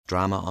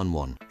Drama on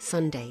One.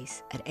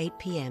 Sundays at 8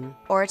 p.m.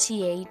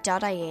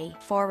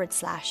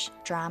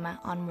 rte.ie/drama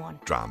on one.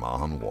 Drama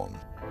on One.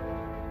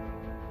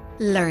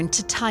 Learn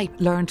to type.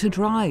 Learn to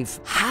drive.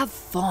 Have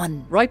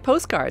fun. Write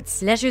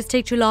postcards. Letters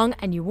take too long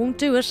and you won't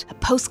do it. A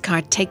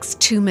postcard takes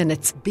 2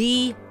 minutes.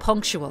 Be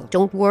punctual.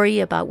 Don't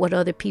worry about what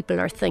other people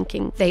are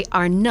thinking. They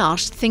are not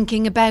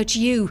thinking about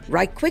you.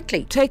 Write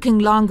quickly. Taking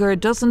longer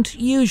doesn't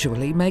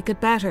usually make it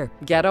better.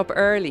 Get up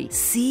early.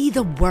 See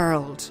the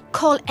world.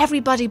 Call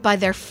everybody by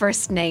their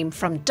first name,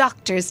 from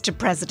doctors to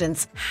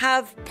presidents.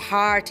 Have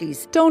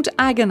parties. Don't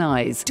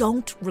agonise.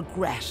 Don't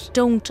regret.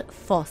 Don't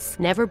fuss.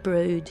 Never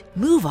brood.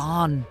 Move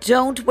on.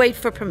 Don't wait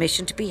for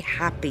permission to be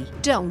happy.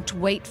 Don't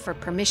wait for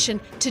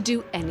permission to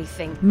do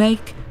anything.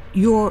 Make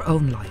your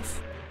own life.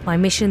 My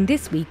mission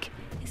this week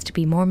is to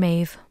be more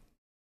Maeve.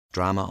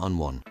 Drama on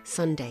One.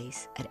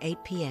 Sundays at 8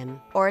 p.m.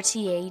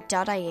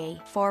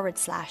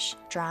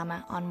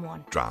 rte.ie/drama on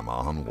one. Drama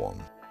on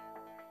One.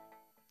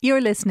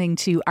 You're listening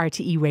to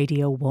RTE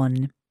Radio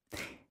 1.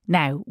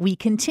 Now, we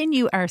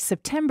continue our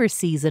September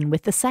season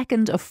with the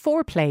second of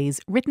 4 plays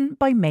written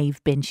by Maeve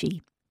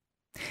Binchy.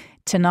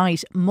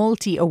 Tonight,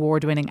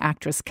 multi-award-winning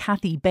actress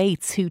Kathy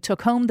Bates, who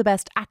took home the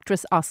Best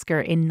Actress Oscar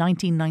in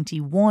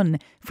 1991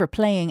 for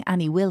playing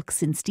Annie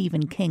Wilkes in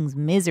Stephen King's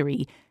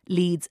Misery,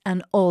 leads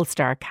an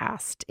all-star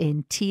cast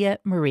in Tia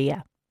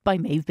Maria by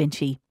Maeve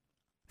Binchy.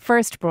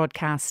 First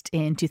broadcast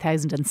in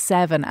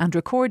 2007 and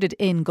recorded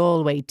in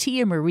Galway,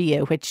 Tia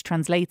Maria, which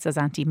translates as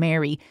Auntie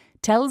Mary,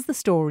 tells the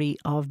story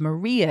of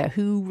Maria,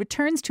 who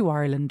returns to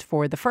Ireland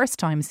for the first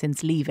time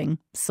since leaving,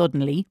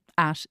 suddenly,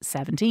 at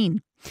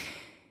 17.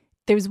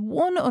 There's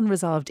one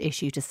unresolved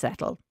issue to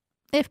settle,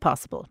 if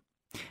possible.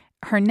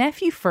 Her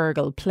nephew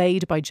Fergal,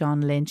 played by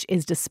John Lynch,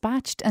 is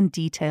dispatched and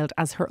detailed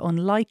as her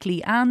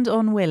unlikely and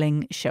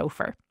unwilling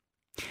chauffeur.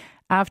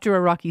 After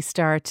a rocky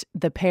start,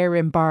 the pair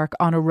embark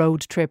on a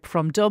road trip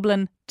from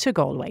Dublin to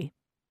Galway.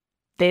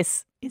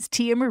 This is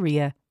Tia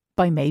Maria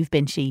by Maeve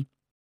Binchy.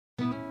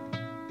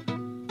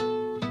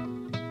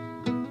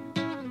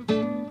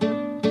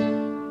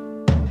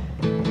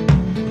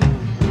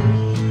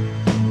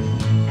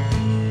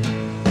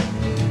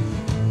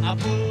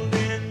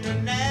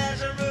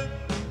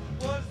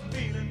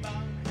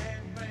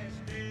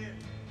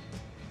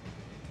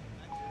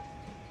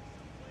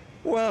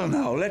 Well,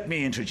 now, let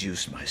me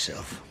introduce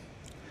myself.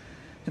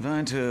 If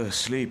I'm to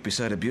sleep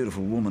beside a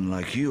beautiful woman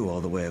like you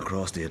all the way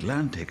across the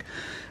Atlantic,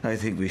 I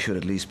think we should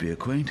at least be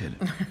acquainted.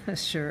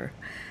 Sure.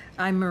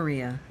 I'm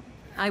Maria.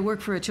 I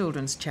work for a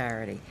children's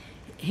charity.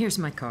 Here's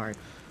my card.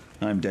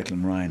 I'm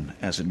Declan Ryan,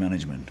 Asset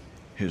Management.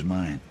 Here's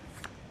mine.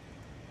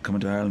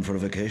 Coming to Ireland for a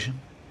vacation?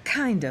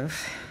 Kind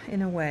of,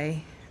 in a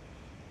way.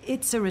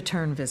 It's a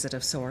return visit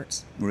of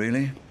sorts.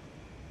 Really?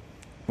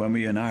 When were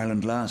you in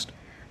Ireland last?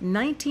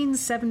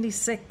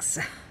 1976.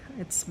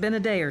 It's been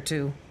a day or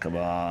two. Come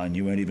on,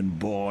 you weren't even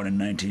born in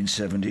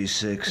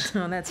 1976.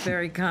 Oh, that's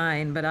very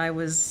kind, but I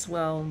was,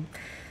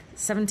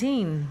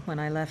 17 when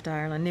I left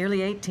Ireland,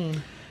 nearly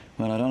 18.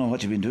 Well, I don't know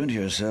what you've been doing to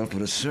yourself,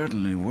 but it's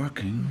certainly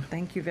working.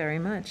 Thank you very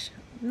much.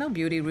 No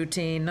beauty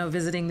routine, no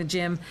visiting the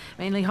gym.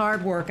 Mainly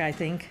hard work, I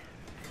think.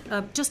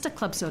 Just a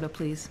club soda,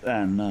 please.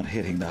 And not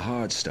hitting the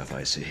hard stuff,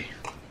 I see.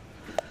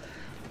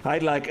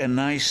 I'd like a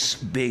nice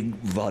big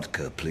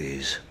vodka,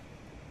 please.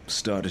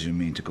 Start as you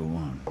mean to go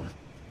on.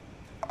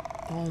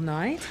 All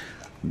night?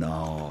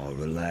 No,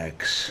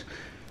 relax.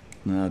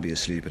 I'll be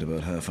asleep in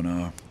about half an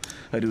hour.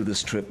 I do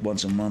this trip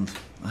once a month.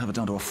 I have it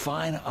down to a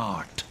fine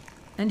art.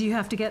 And you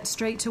have to get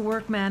straight to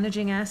work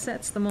managing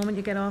assets the moment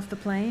you get off the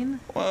plane?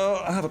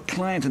 Well, I have a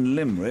client in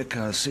Limerick.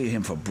 I'll see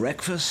him for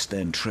breakfast,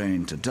 then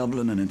train to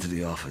Dublin and into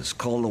the office.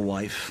 Call the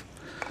wife.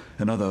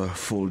 Another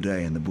full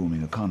day in the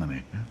booming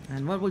economy.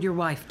 And what will your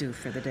wife do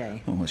for the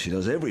day? Oh, what she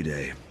does every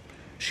day.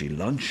 She'll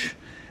lunch,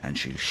 and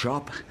she'll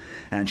shop,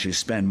 and she'll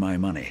spend my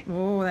money.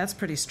 Oh, that's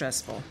pretty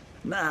stressful.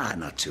 Nah,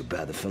 not too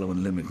bad. The fellow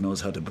in Limerick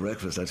knows how to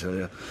breakfast, I tell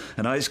you.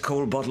 An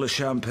ice-cold bottle of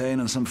champagne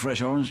and some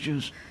fresh orange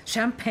juice.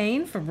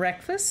 Champagne for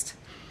breakfast?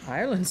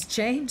 Ireland's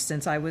changed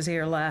since I was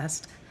here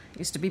last.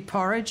 Used to be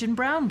porridge and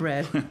brown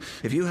bread.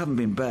 If you haven't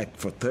been back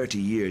for 30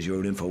 years,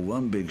 you're in for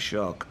one big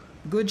shock.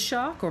 Good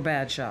shock or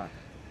bad shock?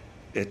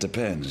 It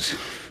depends.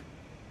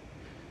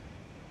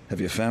 Have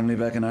your family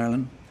back in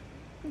Ireland?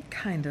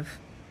 Kind of.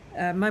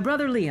 My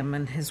brother Liam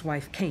and his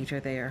wife Kate are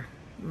there.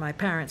 My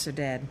parents are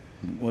dead.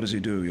 What does he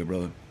do, your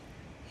brother?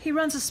 He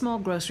runs a small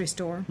grocery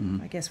store.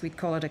 I guess we'd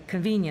call it a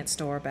convenience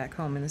store back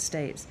home in the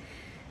States.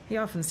 He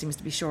often seems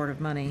to be short of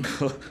money.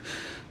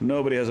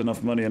 Nobody has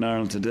enough money in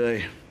Ireland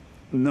today.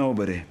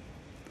 Nobody.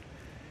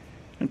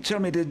 And tell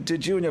me,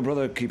 did you and your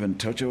brother keep in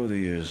touch over the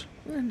years?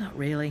 Not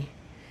really.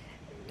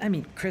 I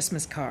mean,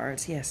 Christmas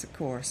cards, yes, of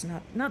course.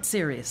 Not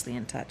seriously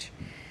in touch.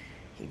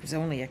 He was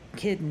only a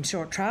kid in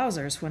short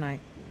trousers when I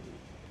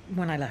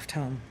left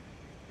home.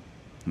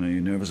 Are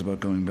you nervous about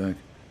going back?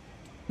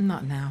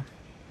 Not now.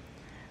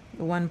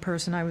 The one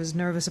person I was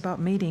nervous about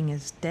meeting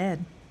is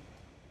dead.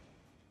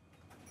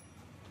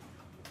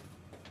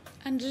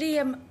 And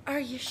Liam, are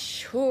you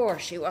sure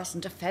she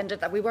wasn't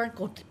offended that we weren't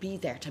going to be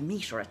there to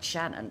meet her at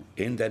Shannon?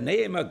 In the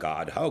name of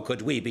God, how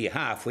could we be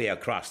halfway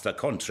across the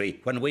country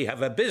when we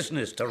have a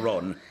business to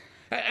run?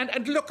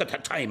 And look at the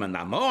time in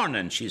the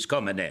morning she's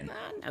coming in.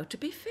 Now, to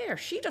be fair,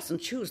 she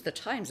doesn't choose the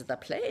times of the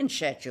plane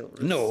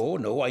schedules.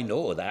 No, I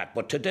know that.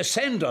 But to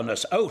descend on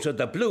us out of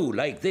the blue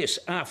like this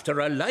after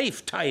a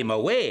lifetime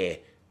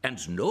away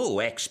and no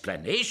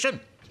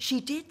explanation. She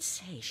did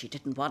say she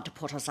didn't want to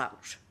put us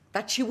out.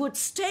 That she would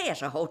stay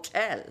at a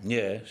hotel.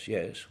 Yes.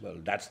 Well,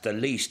 that's the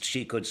least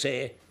she could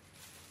say.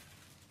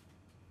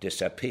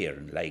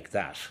 Disappearing like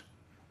that.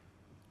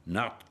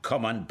 Not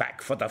coming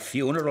back for the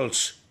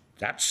funerals.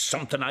 That's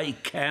something I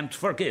can't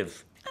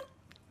forgive. And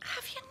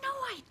have you no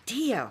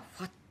idea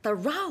what the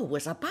row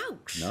was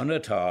about? None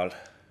at all.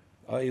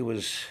 I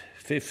was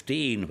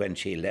 15 when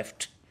she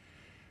left.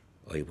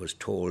 I was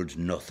told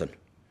nothing.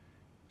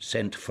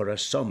 Sent for a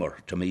summer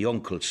to my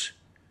uncle's.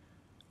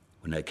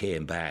 When I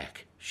came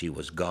back, she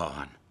was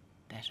gone.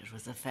 Bet it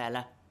was a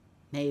fella.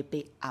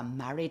 Maybe a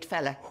married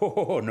fella.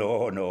 Oh,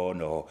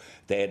 no.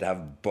 They'd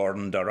have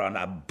burned her on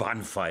a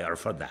bonfire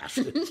for that.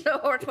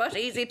 Lord, what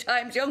easy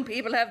times young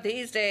people have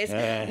these days.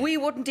 We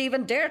wouldn't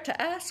even dare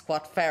to ask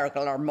what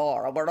Fergal or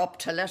Maura were up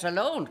to, let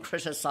alone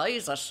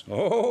criticise it.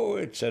 Oh,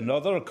 it's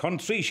another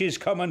country she's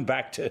coming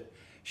back to.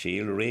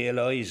 She'll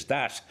realise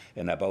that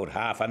in about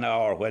half an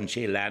hour when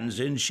she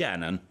lands in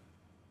Shannon.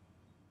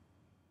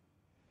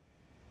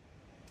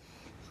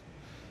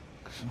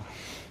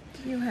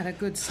 You had a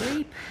good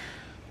sleep.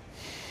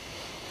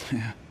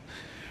 Yeah.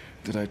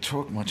 Did I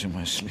talk much in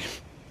my sleep?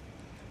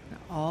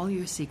 All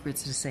your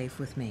secrets are safe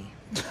with me.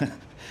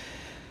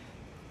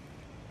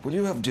 Will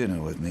you have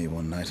dinner with me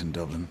one night in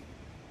Dublin?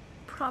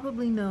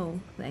 Probably no,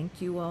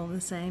 thank you all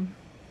the same.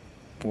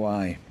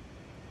 Why?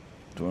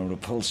 Do I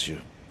repulse you?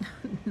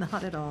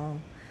 Not at all.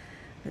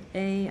 But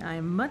A,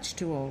 I'm much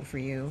too old for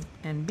you,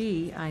 and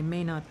B, I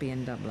may not be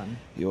in Dublin.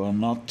 You are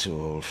not too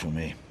old for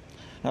me.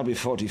 I'll be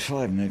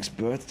 45 next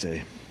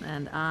birthday.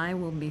 And I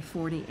will be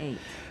 48.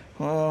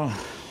 Well,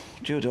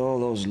 due to all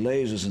those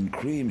lasers and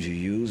creams you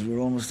use, we're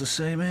almost the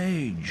same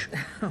age.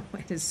 Oh,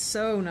 it is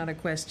so not a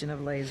question of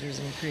lasers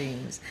and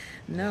creams.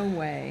 No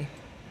way.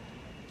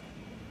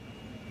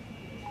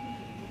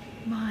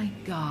 My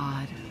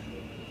God.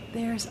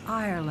 There's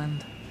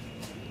Ireland.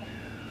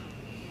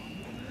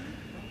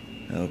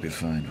 I hope you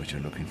find what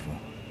you're looking for.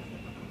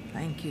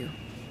 Thank you.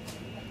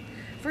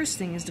 First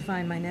thing is to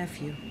find my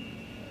nephew.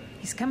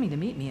 He's coming to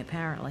meet me,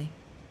 apparently.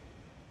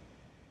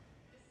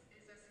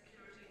 This is a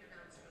security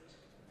announcement.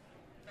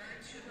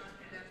 Bags should not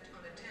be left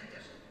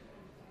unattended.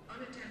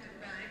 Unattended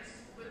bags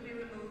will be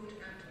removed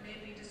and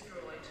may be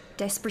destroyed.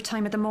 Desperate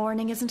time of the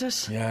morning, isn't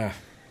it? Yeah.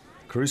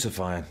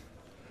 Crucifying.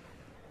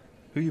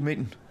 Who are you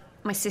meeting?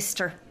 My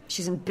sister.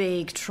 She's in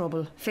big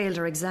trouble. Failed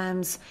her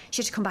exams.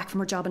 She had to come back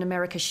from her job in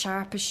America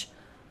sharpish.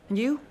 And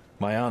you?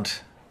 My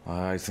aunt.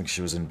 I think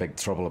she was in big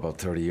trouble about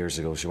 30 years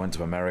ago. She went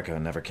to America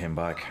and never came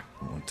back.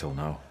 Until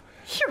now.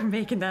 You're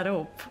making that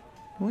up.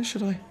 Why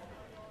should I?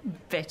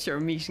 Bet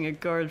you're meeting a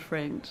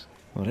girlfriend.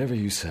 Whatever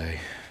you say.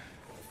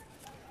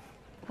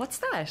 What's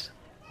that?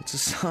 It's a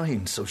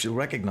sign, so she'll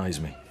recognise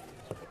me.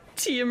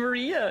 Tia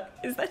Maria.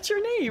 Is that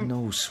your name?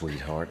 No,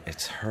 sweetheart.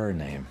 It's her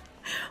name.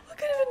 What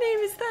kind of a name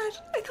is that?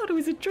 I thought it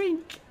was a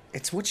drink.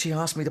 It's what she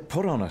asked me to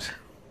put on it.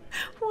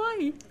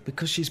 Why?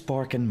 Because she's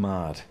barking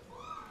mad.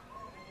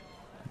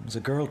 There's a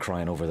girl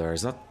crying over there.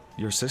 Is that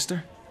your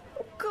sister?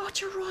 Oh, God,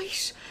 you're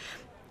right.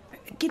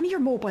 Give me your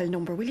mobile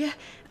number, will you?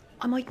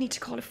 I might need to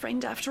call a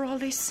friend after all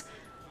this.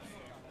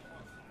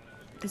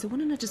 There's a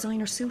one in a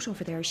designer suit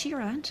over there. Is she your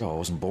aunt? Oh, I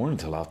wasn't born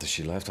until after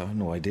she left. I have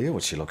no idea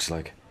what she looks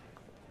like.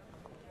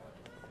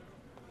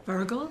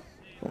 Fergal?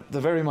 Well,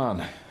 the very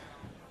man.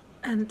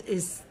 And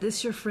is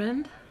this your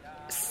friend?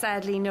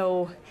 Sadly,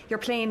 no. Your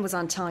plane was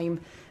on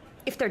time.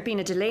 If there'd been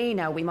a delay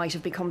now, we might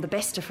have become the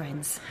best of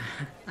friends.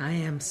 I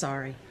am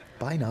sorry.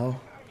 Bye now.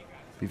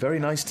 Be very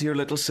nice to your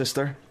little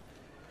sister.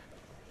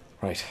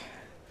 Right.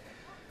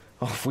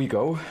 Off we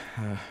go.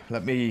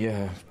 Let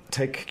me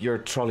take your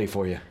trolley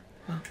for you.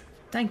 Oh,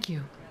 thank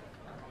you.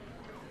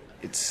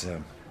 It's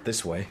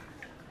this way.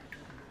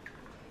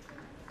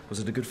 Was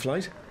it a good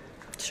flight?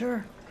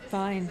 Sure,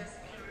 fine.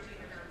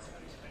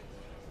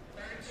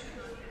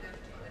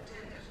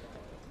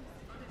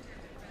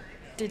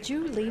 Did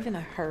you leave in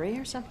a hurry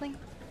or something?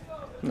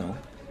 No.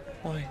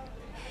 Why?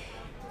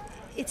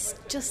 It's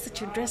just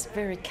that you're dressed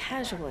very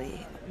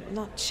casually,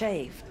 not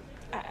shaved.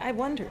 I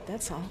wondered,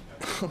 that's all.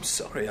 I'm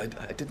sorry, I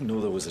didn't know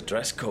there was a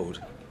dress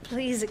code.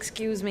 Please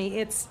excuse me.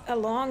 It's a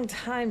long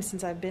time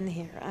since I've been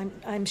here.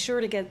 I'm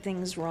sure to get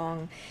things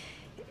wrong.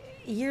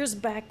 Years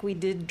back, we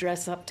did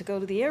dress up to go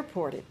to the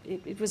airport.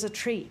 It was a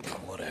treat.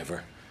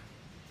 Whatever.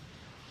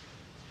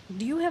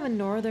 Do you have a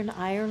Northern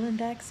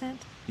Ireland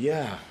accent?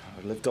 Yeah,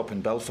 I lived up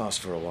in Belfast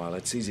for a while.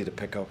 It's easy to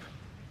pick up.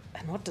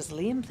 And what does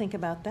Liam think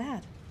about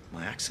that?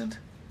 My accent?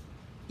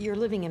 You're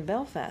living in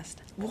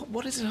Belfast.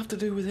 What does it have to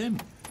do with him?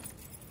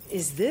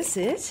 Is this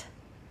it?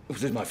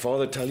 Did my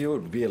father tell you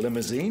it would be a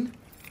limousine?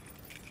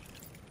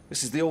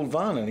 This is the old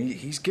van, and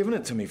he's given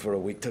it to me for a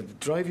week to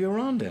drive you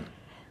around in.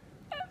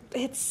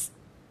 It's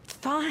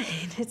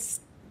fine. It's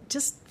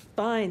just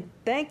fine.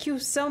 Thank you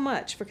so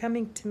much for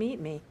coming to meet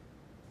me.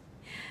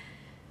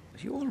 Are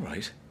you all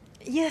right?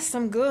 Yes,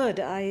 I'm good.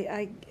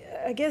 I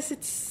guess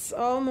it's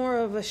all more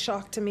of a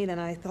shock to me than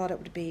I thought it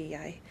would be.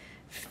 I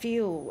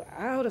feel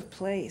out of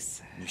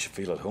place. You should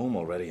feel at home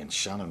already in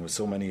Shannon with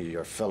so many of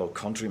your fellow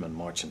countrymen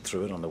marching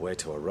through it on the way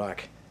to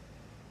Iraq.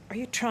 Are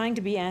you trying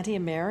to be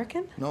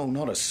anti-American? No,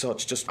 not as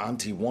such, just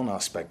anti-one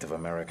aspect of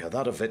America,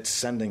 that of it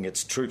sending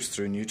its troops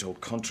through neutral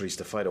countries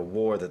to fight a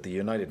war that the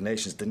United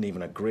Nations didn't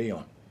even agree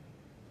on.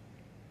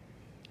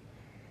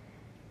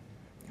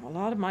 A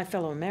lot of my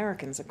fellow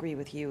Americans agree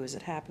with you as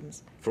it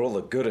happens. For all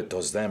the good it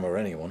does them or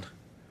anyone.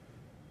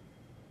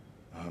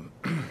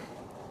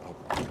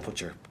 I'll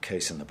put your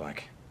case in the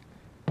back.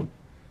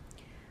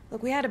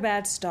 Look, we had a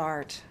bad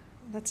start.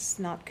 Let's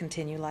not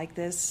continue like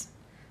this.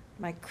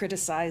 My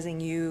criticizing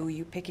you,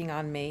 you picking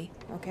on me,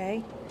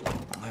 okay?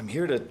 I'm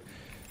here to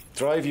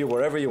drive you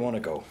wherever you want to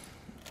go.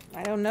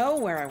 I don't know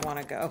where I want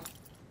to go.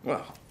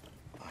 Well,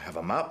 I have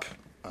a map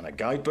and a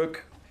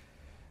guidebook.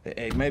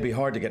 It may be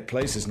hard to get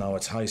places now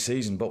it's high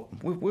season,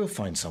 but we'll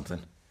find something.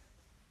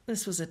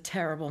 This was a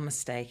terrible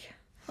mistake.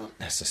 Not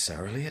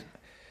necessarily.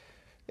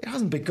 It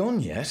hasn't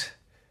begun yet.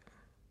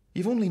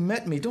 You've only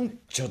met me.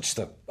 Don't judge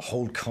the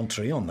whole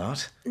country on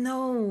that.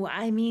 No,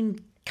 I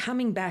mean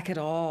coming back at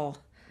all.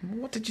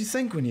 What did you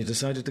think when you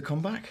decided to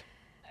come back?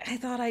 I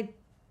thought I'd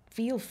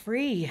feel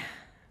free.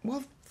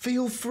 Well,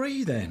 feel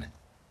free then.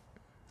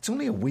 It's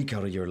only a week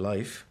out of your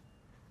life.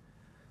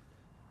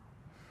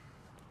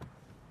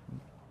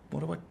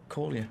 What do I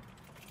call you?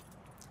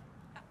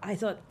 I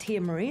thought Tia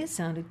Maria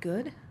sounded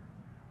good.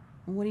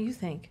 What do you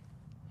think?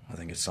 I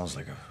think it sounds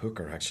like a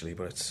hooker, actually,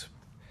 but it's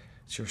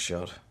your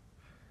shout.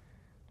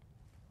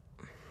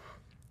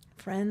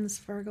 Friends,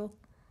 Fergal?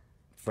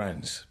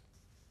 Friends,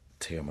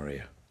 Tia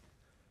Maria.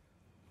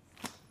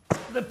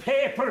 The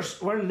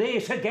papers were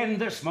late again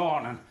this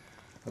morning.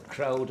 A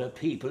crowd of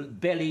people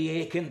belly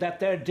aching that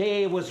their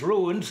day was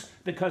ruined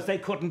because they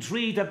couldn't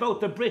read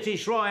about the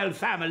British royal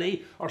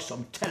family or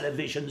some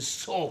television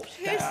soap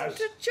stars.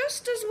 Isn't it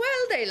just as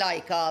well they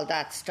like all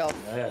that stuff?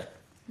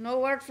 No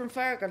word from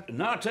Fergal.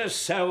 Not a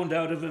sound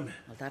out of him.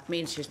 Well, that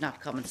means she's not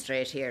coming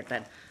straight here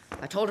then.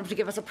 I told him to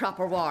give us a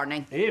proper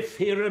warning. If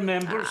he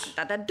remembers.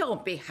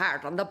 Don't be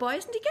hard on the boy.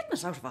 Isn't he getting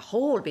us out of a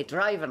hole by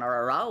driving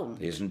her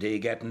around? Isn't he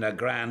getting a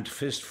grand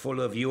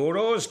fistful of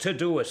euros to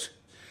do it?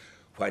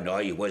 When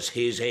I was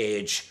his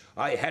age,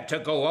 I had to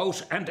go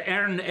out and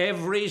earn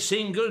every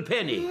single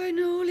penny. Oh, I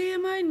know,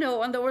 Liam, I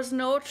know. And there was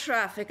no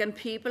traffic and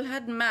people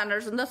had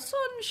manners and the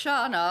sun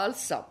shone all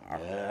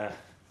summer.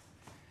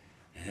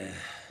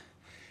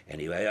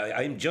 Anyway,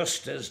 I'm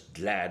just as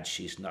glad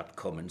she's not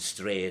coming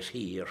straight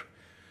here.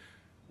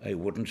 I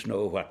wouldn't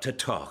know what to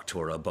talk to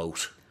her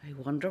about. I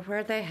wonder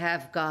where they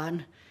have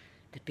gone.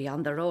 They'd be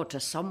on the road to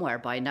somewhere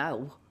by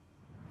now.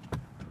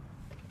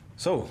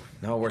 So,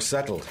 now we're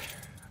settled.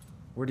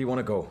 Where do you want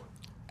to go?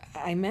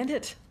 I meant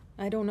it.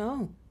 I don't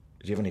know.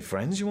 Do you have any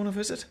friends you want to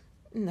visit?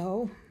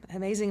 No.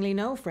 Amazingly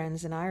no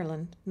friends in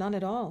Ireland. None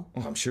at all.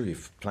 Oh, I'm sure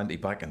you've plenty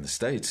back in the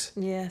States.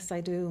 Yes, I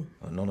do.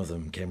 Well, none of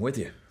them came with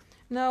you.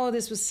 No,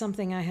 this was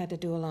something I had to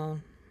do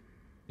alone.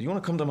 You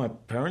want to come to my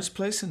parents'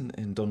 place in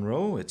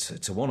Dunroe?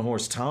 It's a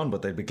one-horse town,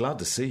 but they'd be glad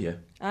to see you.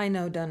 I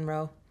know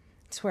Dunroe.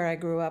 It's where I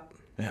grew up.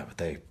 Yeah, but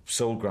they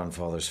sold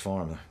grandfather's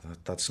farm.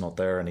 That's not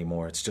there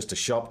anymore. It's just a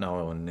shop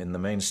now and in the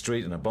main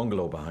street and a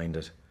bungalow behind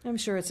it. I'm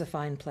sure it's a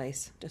fine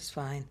place. Just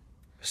fine.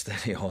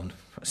 Steady on.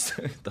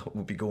 That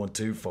would be going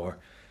too far.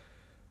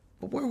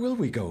 But where will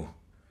we go?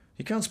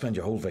 You can't spend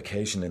your whole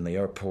vacation in the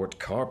airport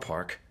car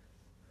park.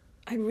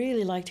 I'd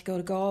really like to go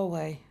to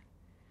Galway.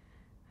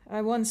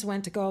 I once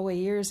went to Galway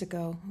years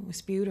ago. It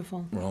was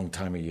beautiful. Wrong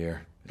time of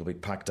year. It'll be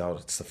packed out.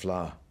 It's the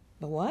Fleadh.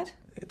 The what?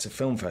 It's a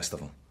film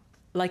festival.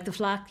 Like the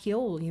Fleadh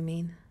Cheoil, you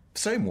mean?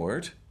 Same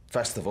word.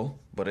 Festival.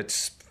 But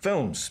it's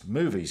films,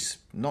 movies,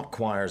 not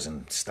choirs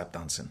and step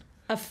dancing.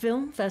 A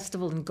film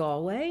festival in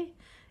Galway?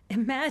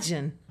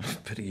 Imagine.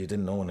 Pity you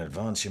didn't know in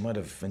advance. You might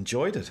have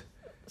enjoyed it.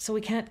 So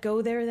we can't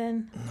go there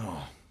then? No.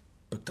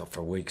 Booked up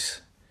for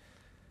weeks.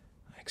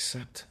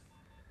 Except...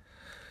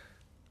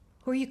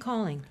 Who are you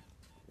calling?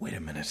 Wait a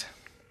minute.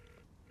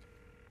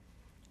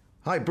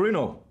 Hi, Bruno.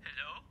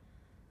 Hello?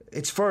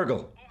 It's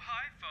Fergal. Oh,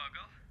 hi,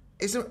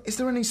 Fergal. Is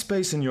there any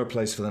space in your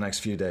place for the next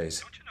few days?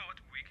 Don't you know what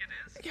week it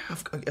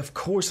is? Yeah, of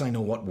course I know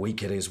what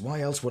week it is.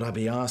 Why else would I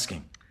be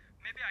asking?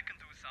 Maybe I can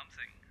do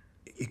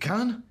something. You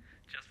can?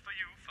 Just for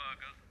you,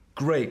 Fergal.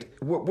 Great.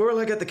 Where'll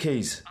I get the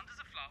keys? Under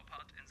the flower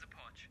pot in the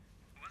porch.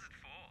 Who was it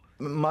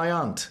for? My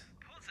aunt.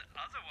 Pull the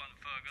other one,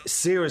 Fergal.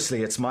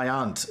 Seriously, it's my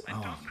aunt. I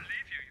don't believe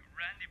you, you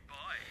randy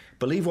boy.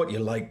 Believe what you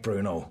like,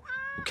 Bruno.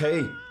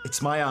 Okay?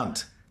 It's my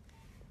aunt.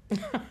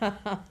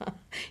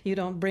 You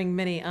don't bring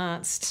many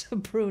aunts to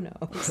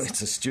Bruno's.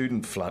 It's a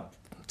student flat,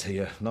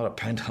 Tia, not a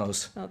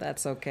penthouse. Oh,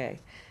 that's okay.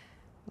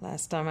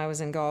 Last time I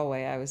was in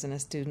Galway, I was in a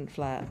student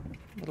flat.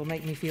 It'll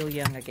make me feel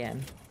young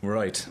again.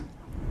 Right.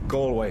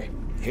 Galway,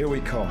 here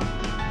we come.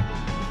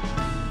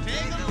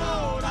 Take the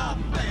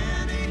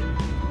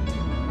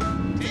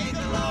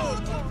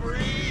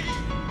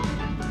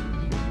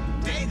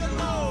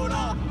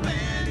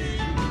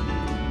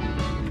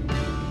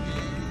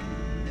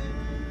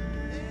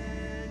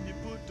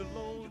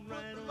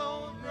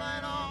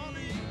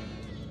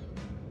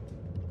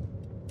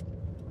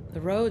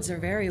The roads are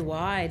very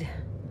wide,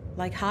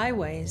 like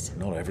highways.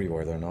 Not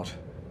everywhere, they're not.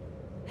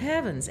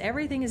 Heavens,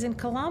 everything is in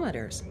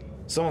kilometers.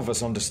 Some of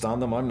us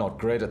understand them. I'm not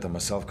great at them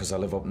myself because I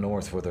live up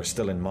north where they're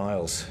still in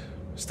miles.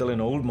 Still in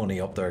old money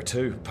up there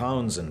too,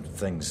 pounds and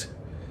things.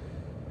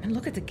 And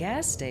look at the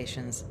gas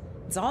stations.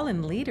 It's all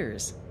in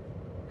liters.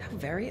 How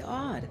very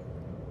odd.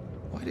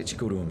 Why did you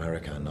go to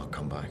America and not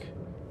come back?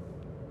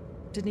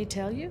 Didn't he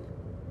tell you?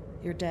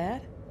 Your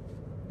dad?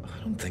 I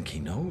don't think he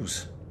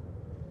knows.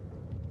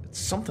 It's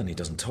something he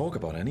doesn't talk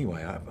about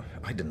anyway.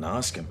 I didn't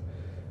ask him.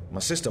 My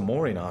sister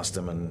Maureen asked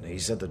him and he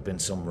said there'd been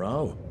some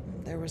row.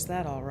 There was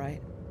that, all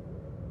right.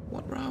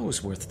 What row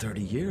is worth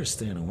 30 years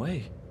staying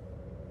away?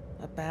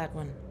 A bad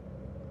one.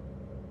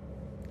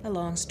 A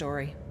long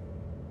story.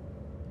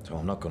 So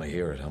I'm not going to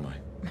hear it, am I?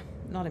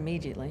 Not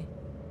immediately.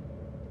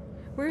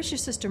 Where's your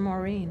sister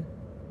Maureen?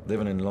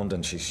 Living in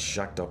London, she's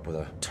shacked up with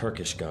a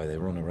Turkish guy. They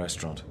run a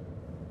restaurant.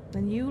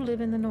 And you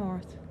live in the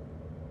north.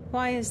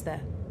 Why is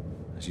that?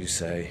 As you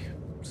say,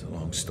 it's a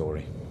long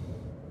story.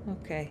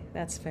 Okay,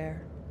 that's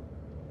fair.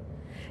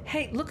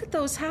 Hey, look at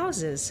those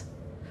houses.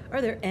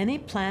 Are there any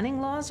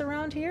planning laws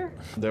around here?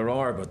 There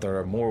are, but there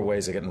are more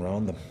ways of getting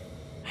around them.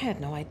 I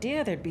had no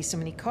idea there'd be so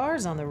many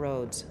cars on the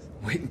roads.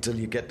 Wait until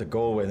you get to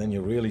Galway, then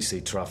you really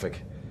see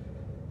traffic.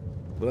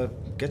 Will I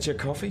get you a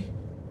coffee?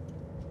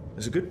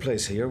 There's a good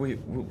place here.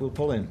 We'll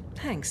pull in.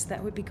 Thanks,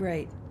 that would be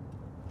great.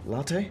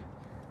 Latte?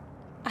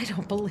 I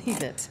don't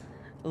believe it.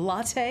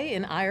 Latte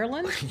in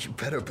Ireland? You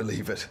better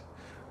believe it.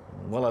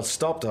 Well, I'll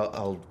stop.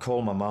 I'll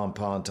call my mom and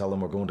pa and tell them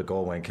we're going to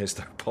Galway in case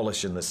they're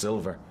polishing the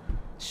silver.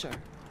 Sure.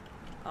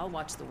 I'll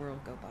watch the world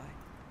go by.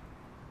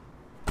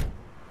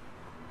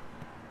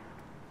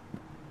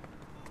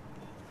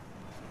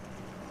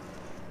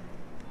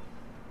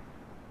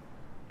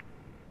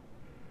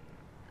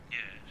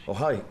 Oh,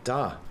 hi,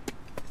 Da.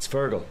 It's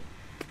Fergal.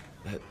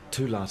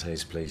 2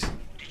 lattes, please.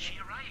 Did she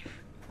arrive?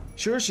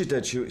 Sure she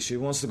did. She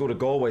wants to go to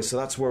Galway, so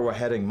that's where we're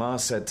heading. Ma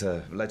said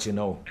to let you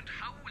know. And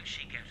how will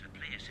she get a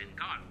place in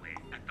Galway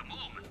at the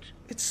moment?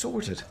 It's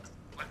sorted.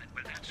 Well,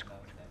 that's good.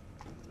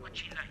 What's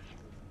she like?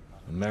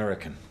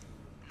 American.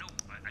 No,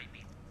 I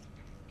mean,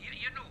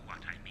 you know what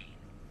I mean.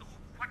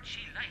 What's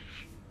she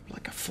like?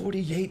 Like a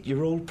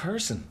 48-year-old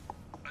person.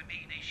 I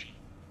mean,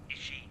 is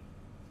she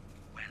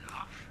well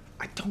off?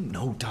 I don't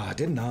know, Da. I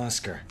didn't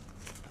ask her.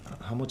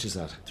 How much is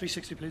that?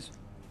 $3.60, please.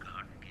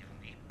 God, give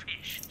me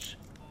patience.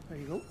 There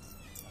you go.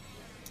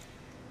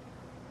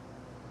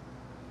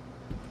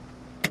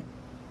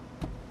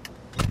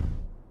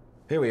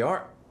 Here we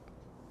are.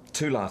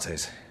 2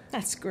 lattes.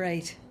 That's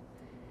great.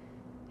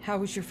 How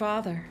was your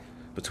father?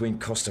 Between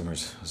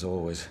customers, as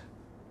always.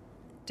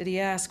 Did he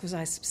ask, was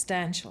I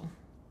substantial?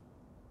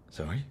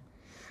 Sorry?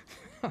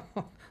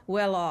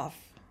 Well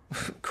off.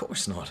 Of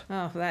course not.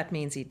 Oh, that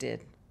means he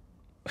did.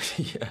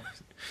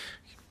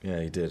 Yeah,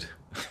 he did.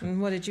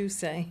 And what did you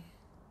say?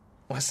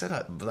 Well, I said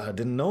I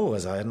didn't know,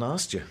 as I hadn't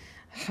asked you.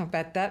 I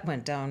bet that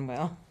went down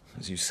well.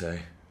 As you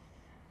say.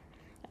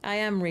 I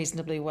am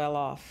reasonably well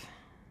off.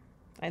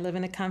 I live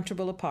in a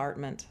comfortable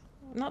apartment.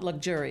 Not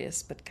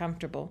luxurious, but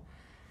comfortable.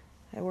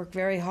 I work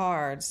very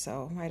hard,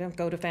 so I don't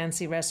go to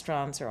fancy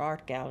restaurants or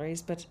art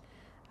galleries, but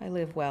I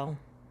live well.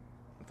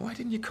 Why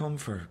didn't you come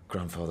for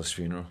Grandfather's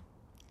funeral?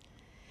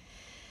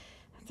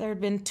 There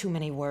had been too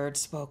many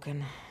words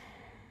spoken.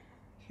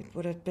 It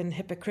would have been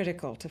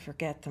hypocritical to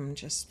forget them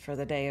just for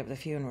the day of the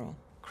funeral.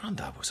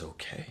 Grandad was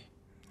okay.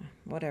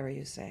 Whatever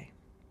you say.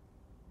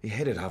 He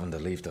hated having to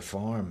leave the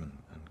farm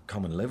and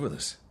come and live with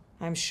us.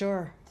 I'm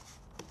sure.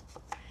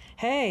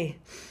 Hey,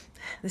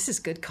 this is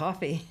good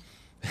coffee.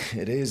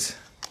 It is.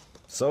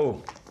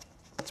 So,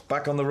 it's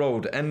back on the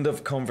road. End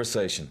of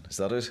conversation. Is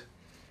that it?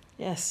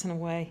 Yes, in a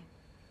way.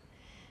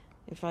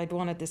 If I'd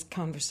wanted this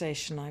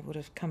conversation, I would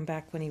have come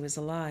back when he was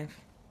alive.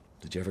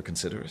 Did you ever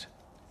consider it?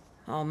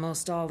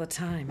 Almost all the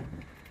time.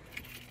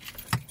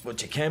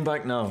 But you came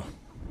back now.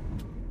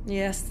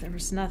 Yes, there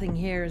was nothing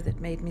here that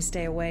made me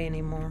stay away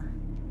anymore.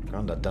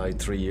 Grandad died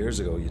 3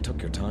 years ago. You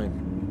took your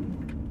time.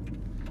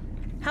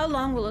 How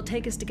long will it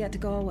take us to get to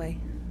Galway?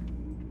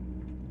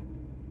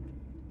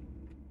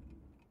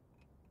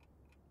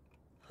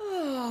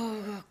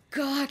 Oh,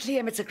 God,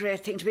 Liam, it's a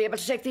great thing to be able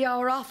to take the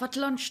hour off at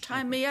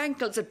lunchtime. My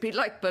ankles would be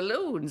like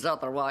balloons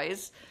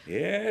otherwise.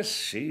 Yes,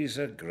 she's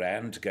a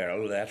grand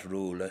girl, that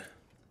Rula.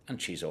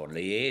 And she's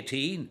only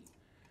 18.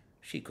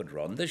 She could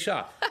run the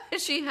shop.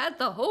 She had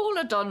the whole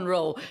of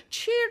Dunrow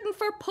cheering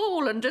for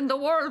Poland in the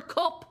World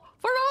Cup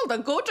for all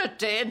the good it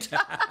did.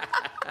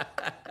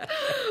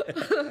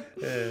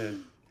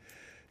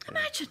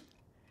 Imagine,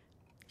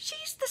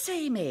 she's the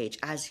same age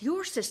as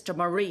your sister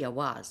Maria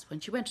was when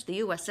she went to the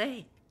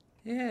USA.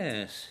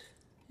 Yes,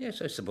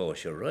 I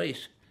suppose you're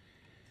right.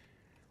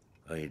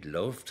 I'd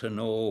love to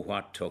know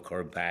what took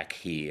her back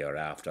here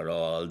after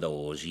all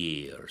those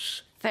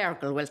years.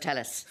 Fergal will tell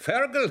us.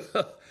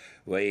 Fergal?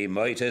 We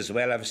might as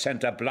well have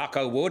sent a block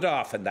of wood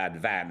off in that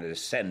van as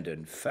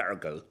sending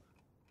Fergal.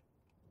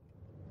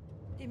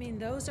 You mean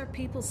those are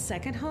people's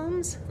second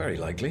homes? Very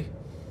likely.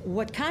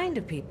 What kind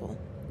of people?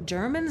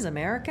 Germans?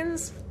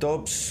 Americans?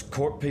 Dubs,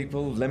 Cork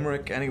people,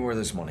 Limerick, anywhere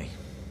there's money.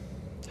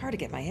 It's hard to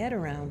get my head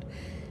around.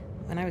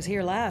 When I was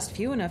here last,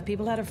 few enough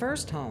people had a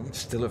first home.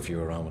 Still a few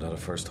around without a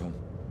first home.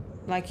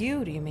 Like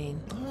you, do you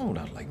mean? Oh,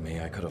 not like me.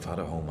 I could have had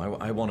a home.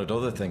 I wanted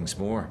other things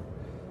more.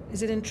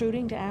 Is it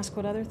intruding to ask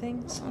what other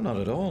things? Oh, not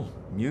at all.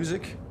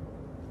 Music,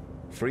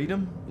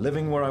 freedom,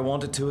 living where I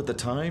wanted to at the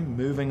time,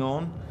 moving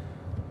on.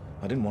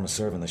 I didn't want to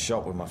serve in the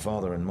shop with my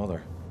father and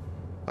mother.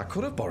 I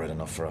could have borrowed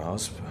enough for a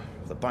house.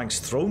 The banks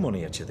throw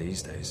money at you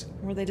these days.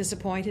 Were they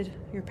disappointed,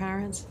 your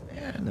parents?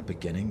 Yeah, in the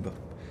beginning, but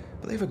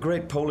they have a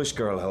great Polish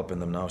girl helping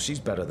them now. She's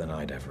better than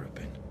I'd ever have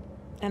been.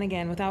 And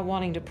again, without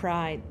wanting to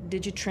pry,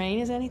 did you train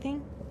as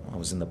anything? I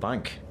was in the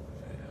bank.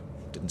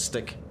 Didn't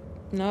stick.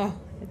 No,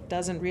 it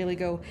doesn't really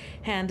go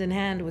hand in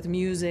hand with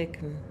music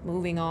and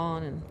moving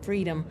on and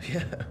freedom.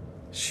 Yeah,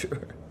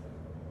 sure.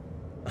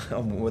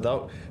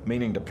 Without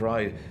meaning to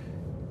pry,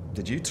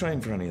 did you train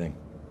for anything?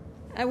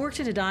 I worked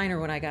at a diner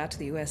when I got to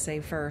the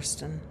USA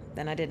first, and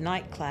then I did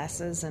night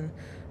classes and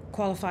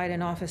qualified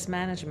in office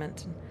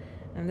management.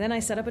 And then I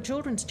set up a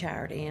children's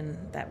charity, and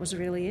that was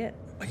really it.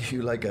 Are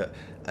you like a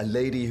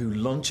lady who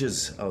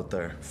lunches out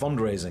there,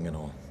 fundraising and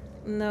all?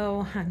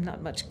 No, I'm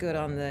not much good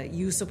on the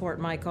you support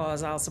my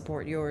cause, I'll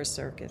support yours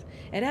circuit.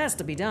 It has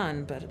to be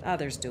done, but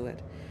others do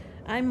it.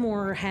 I'm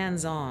more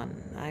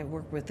hands-on. I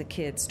work with the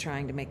kids,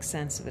 trying to make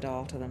sense of it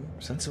all to them.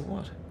 Sense of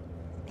what?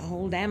 The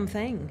whole damn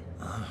thing.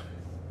 Ah,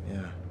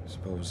 yeah, I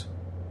suppose.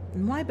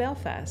 And why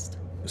Belfast?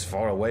 It was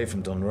far away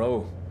from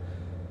Dunroe.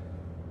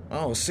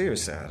 Oh,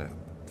 seriously, I had a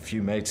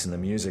few mates in the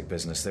music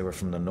business. They were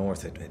from the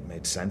north. It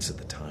made sense at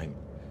the time.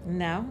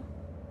 Now?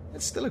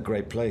 It's still a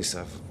great place.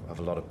 I've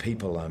a lot of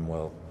people I'm,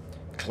 well,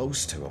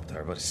 close to up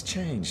there, but it's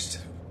changed.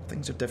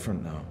 Things are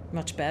different now.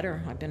 Much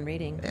better, I've been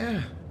reading.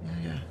 Yeah,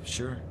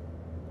 sure.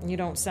 You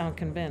don't sound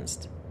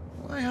convinced.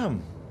 Well, I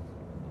am.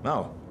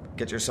 Now,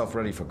 get yourself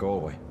ready for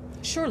Galway.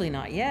 Surely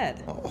not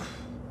yet. Oh,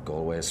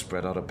 Galway has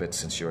spread out a bit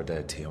since you're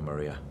dead, Tia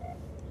Maria.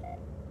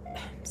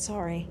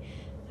 Sorry,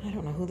 I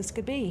don't know who this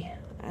could be.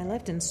 I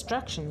left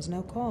instructions,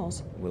 no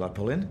calls. Will I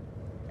pull in?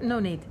 No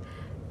need.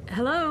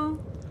 Hello?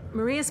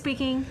 Maria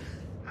speaking.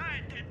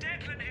 Hi,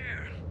 Declan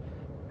here.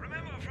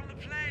 Remember from the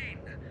plane?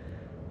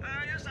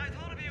 Yes, I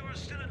thought if you were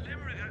still in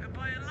Limerick, I could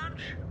buy you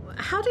lunch.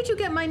 How did you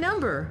get my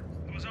number?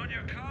 It was on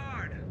your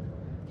card.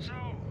 So,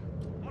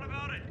 what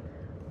about it?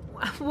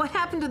 What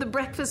happened to the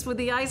breakfast with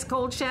the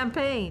ice-cold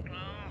champagne?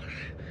 Oh,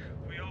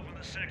 we opened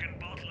the second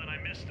bottle and I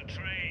missed the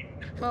train.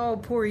 Oh,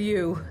 poor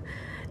you.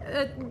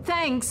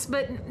 Thanks,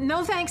 but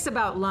no thanks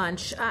about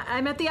lunch.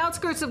 I'm at the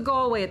outskirts of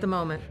Galway at the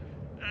moment.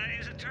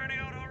 Is it turning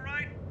out all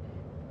right?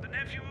 The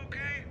nephew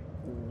okay?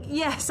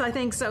 Yes, I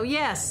think so,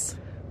 yes.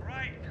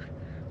 Right.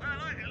 Well,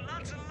 look,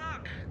 lots of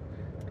luck.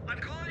 I'll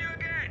call you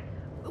again.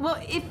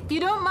 Well, if you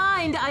don't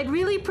mind, I'd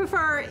really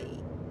prefer...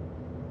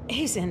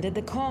 He's ended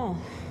the call.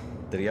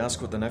 Did he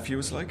ask what the nephew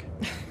was like?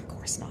 Of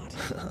course not.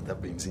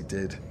 That means he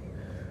did.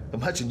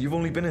 Imagine you've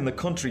only been in the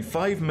country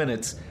 5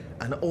 minutes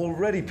and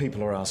already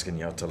people are asking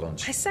you out to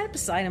lunch. I sat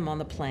beside him on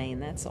the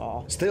plane, that's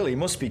all. Still, he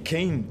must be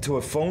keen to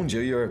have phoned you.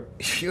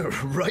 You're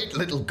a right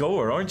little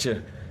goer, aren't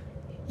you?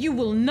 You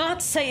will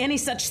not say any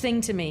such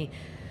thing to me.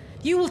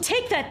 You will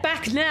take that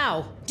back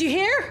now. Do you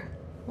hear?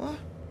 What?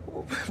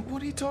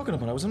 What are you talking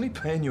about? I was only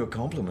paying you a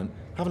compliment,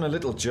 having a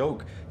little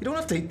joke. You don't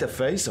have to eat the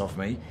face off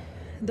me.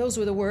 Those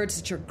were the words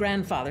that your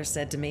grandfather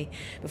said to me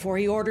before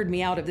he ordered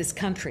me out of this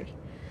country.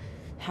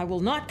 I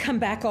will not come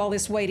back all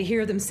this way to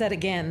hear them said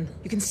again.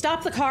 You can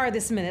stop the car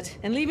this minute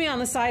and leave me on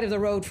the side of the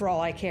road for all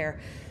I care.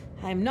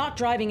 I'm not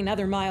driving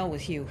another mile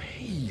with you.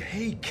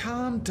 Hey,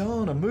 calm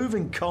down. A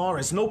moving car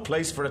is no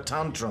place for a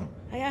tantrum.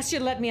 I asked you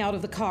to let me out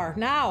of the car,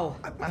 now.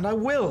 And I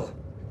will.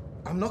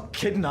 I'm not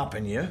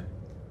kidnapping you.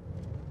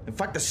 In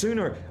fact, the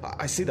sooner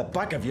I see the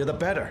back of you, the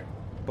better.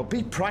 But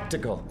be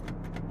practical.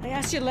 I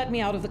asked you to let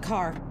me out of the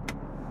car.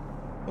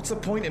 What's the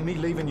point in me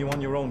leaving you on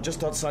your own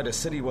just outside a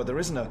city where there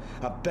isn't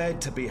a bed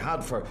to be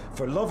had for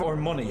love or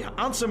money?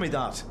 Answer me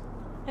that.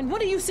 And what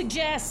do you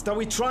suggest? That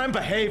we try and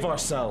behave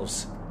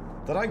ourselves.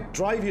 That I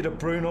drive you to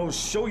Bruno's,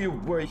 show you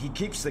where he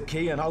keeps the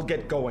key, and I'll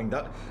get going.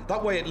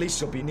 That way at least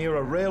you'll be near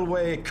a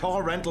railway,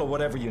 car rental,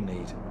 whatever you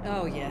need.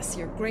 Oh yes,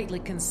 you're greatly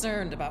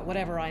concerned about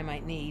whatever I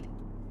might need.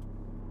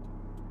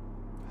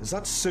 Does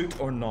that suit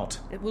or not?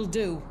 It will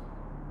do.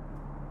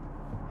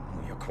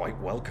 You're quite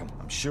welcome,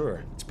 I'm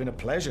sure. It's been a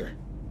pleasure.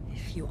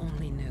 If you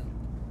only knew.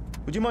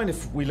 Would you mind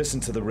if we listen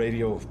to the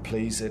radio,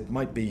 please? It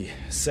might be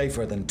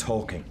safer than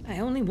talking. I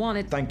only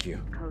wanted... Thank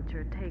you.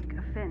 Culture take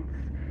offence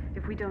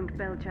if we don't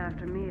belch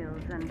after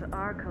meals, and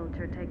our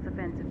culture takes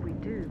offence if we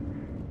do.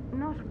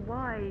 Not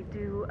why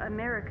do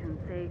Americans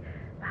say,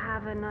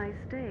 have a nice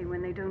day,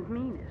 when they don't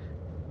mean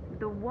it.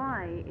 The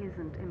why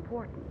isn't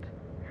important.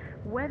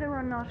 Whether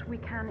or not we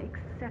can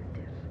accept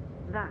it,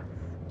 that's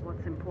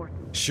what's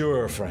important.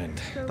 Sure, friend.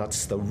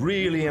 That's the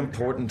really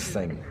important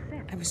thing.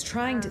 I was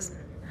trying to...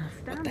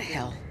 What the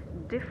hell?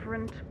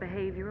 Different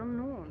behavioral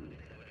norms.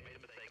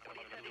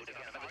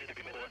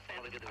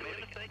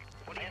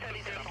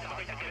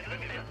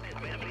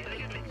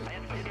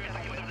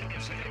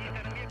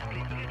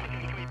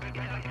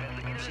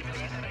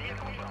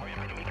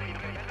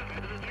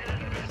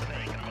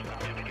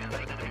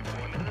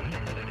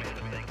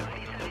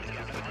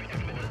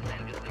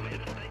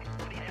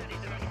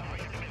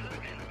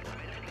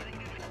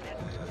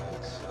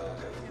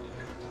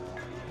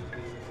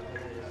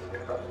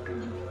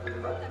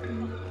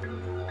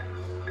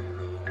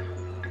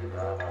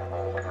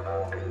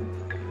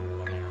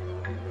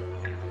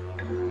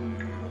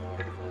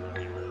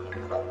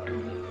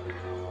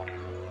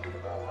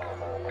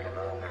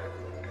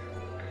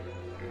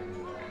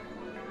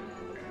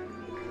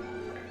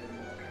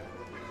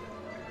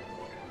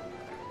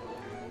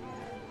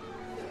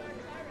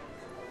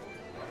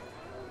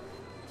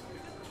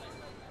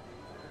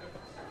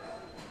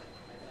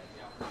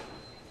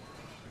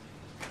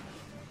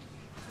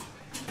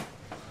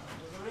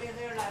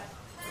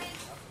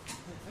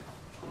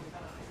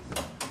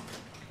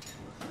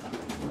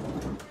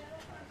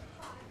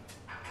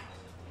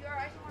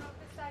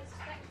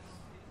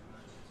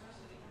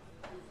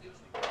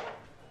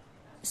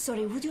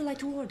 Sorry, would you like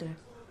to order?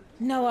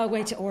 No, I'll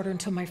wait to order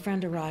until my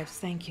friend arrives.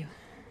 Thank you.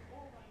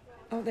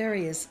 Oh, there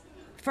he is.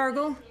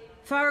 Fergal?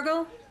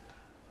 Fergal?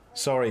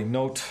 Sorry,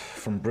 note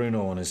from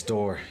Bruno on his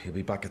door. He'll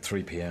be back at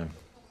 3 p.m.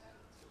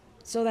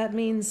 So that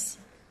means...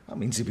 That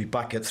means he'll be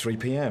back at 3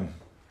 p.m.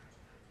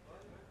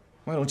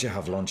 Why don't you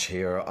have lunch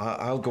here?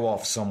 I'll go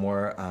off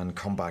somewhere and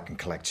come back and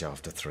collect you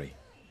after 3.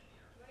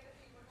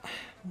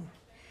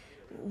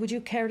 Would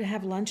you care to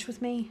have lunch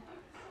with me?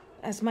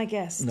 As my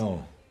guest?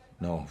 No,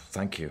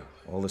 thank you.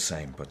 All the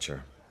same, but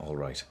you're all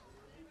right.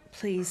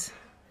 Please.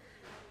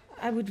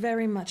 I would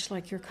very much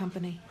like your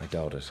company. I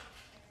doubt it.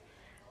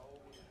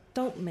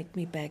 Don't make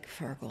me beg,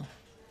 Fergal.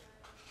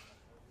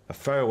 A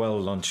farewell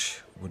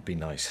lunch would be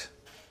nice.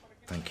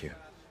 Thank you.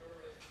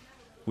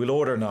 We'll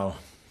order now.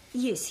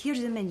 Yes,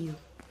 here's the menu.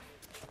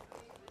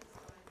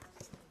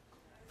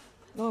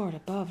 Lord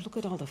above, look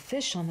at all the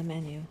fish on the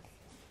menu.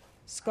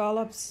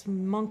 Scallops,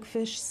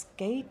 monkfish,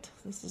 skate.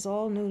 This is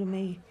all new to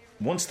me.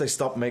 Once they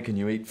stopped making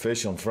you eat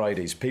fish on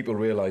Fridays, people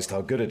realised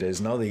how good it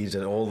is. Now they eat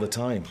it all the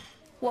time.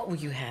 What will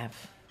you have?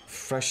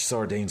 Fresh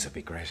sardines would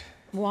be great.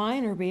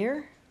 Wine or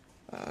beer?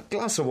 A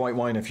glass of white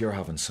wine if you're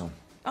having some.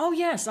 Oh,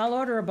 yes, I'll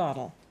order a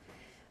bottle.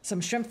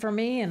 Some shrimp for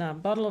me and a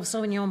bottle of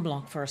Sauvignon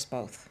Blanc for us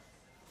both.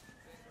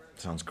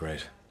 Sounds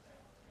great.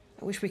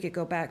 I wish we could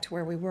go back to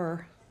where we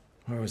were.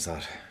 Where was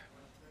that?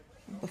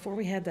 Before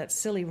we had that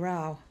silly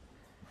row.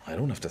 I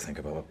don't have to think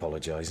about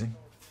apologising.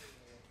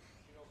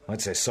 I'd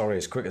say sorry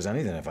as quick as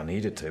anything if I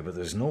needed to, but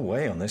there's no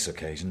way on this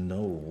occasion,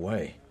 no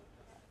way.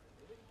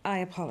 I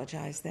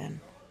apologise then.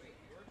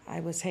 I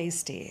was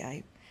hasty.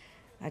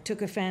 I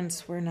took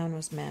offence where none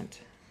was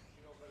meant.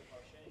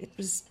 It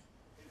was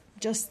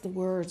just the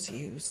words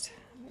used.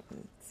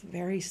 It's the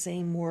very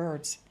same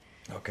words.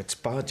 Look, it's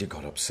bad you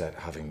got upset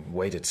having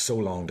waited so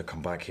long to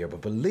come back here,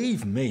 but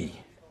believe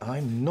me,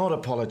 I'm not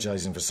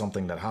apologising for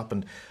something that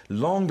happened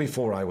long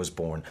before I was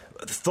born.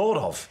 Thought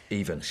of,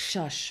 even.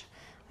 Shush.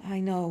 I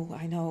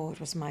know it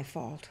was my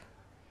fault.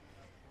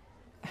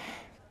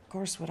 Of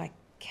course, what I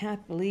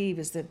can't believe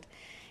is that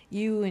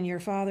you and your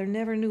father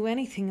never knew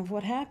anything of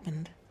what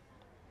happened.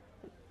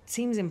 It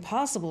seems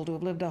impossible to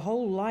have lived a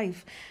whole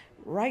life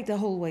right the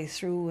whole way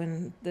through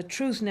and the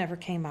truth never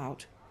came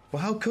out.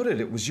 Well, how could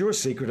it? It was your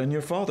secret and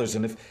your father's,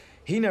 and if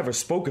he never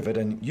spoke of it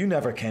and you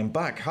never came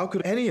back, how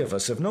could any of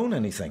us have known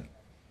anything?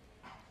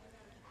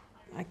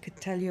 I could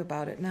tell you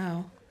about it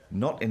now.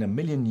 Not in a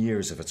million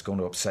years if it's going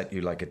to upset you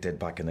like it did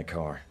back in the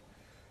car.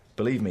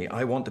 Believe me,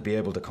 I want to be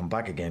able to come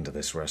back again to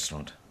this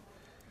restaurant.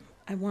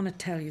 I want to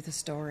tell you the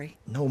story.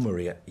 No,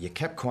 Maria, you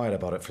kept quiet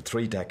about it for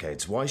 3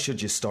 decades. Why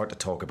should you start to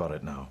talk about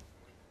it now?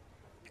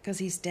 Because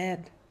he's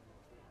dead.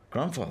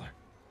 Grandfather?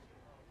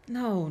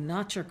 No,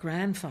 not your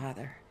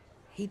grandfather.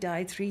 He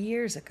died 3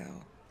 years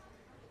ago.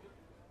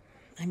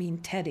 I mean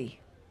Teddy.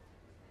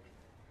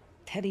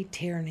 Teddy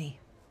Tierney.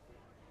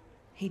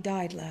 He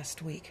died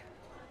last week.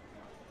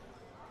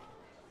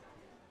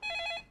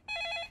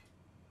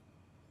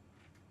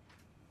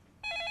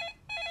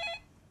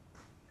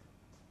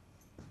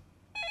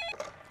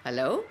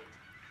 Hello?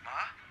 Ma?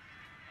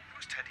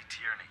 Who's Teddy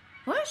Tierney?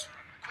 What?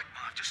 Quick,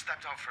 Ma, I've just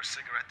stepped out for a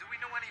cigarette. Do we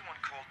know anyone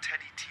called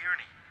Teddy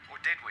Tierney? Or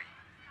did we?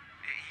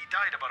 He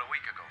died about a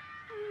week ago.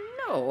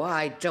 No,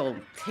 I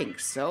don't think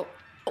so.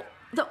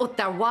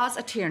 There was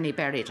a Tierney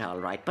buried, all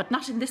right, but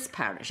not in this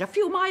parish, a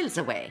few miles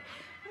away.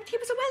 And he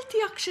was a wealthy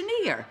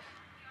auctioneer.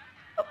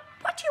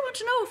 What do you want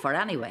to know for,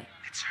 anyway?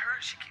 It's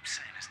her. She keeps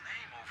saying his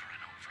name over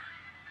and over.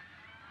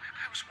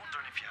 I was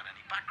wondering if you had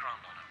any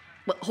background on him.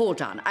 Well, hold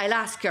on. I'll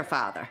ask your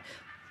father.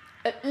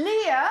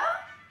 Leah?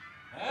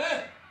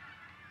 Huh?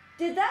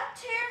 Did that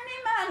Tierney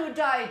man who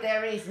died there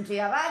recently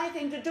have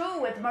anything to do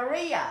with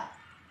Maria?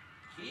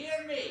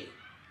 Tierney?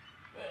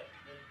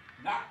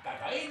 Not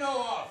that I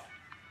know of.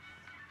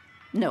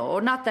 No,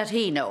 not that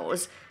he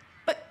knows.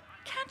 But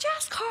can't you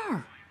ask her?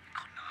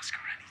 Couldn't ask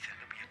her anything.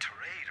 There'd be a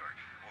tirade or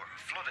a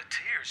flood of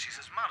tears. She's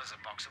as mad as a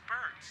box of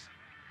birds.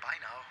 Bye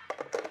now.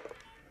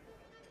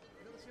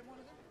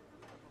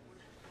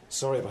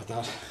 Sorry about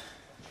that.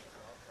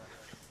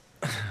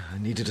 I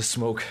needed a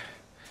smoke.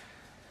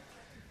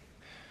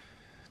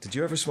 Did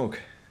you ever smoke?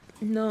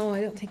 No,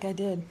 I don't think I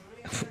did.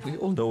 We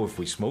all know if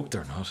we smoked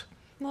or not.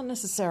 Not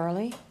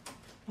necessarily.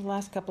 The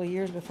last couple of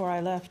years before I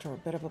left were a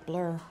bit of a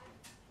blur.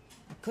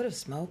 I could have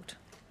smoked.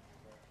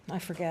 I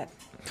forget.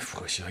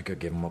 I wish I could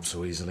give them up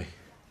so easily.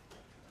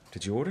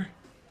 Did you order?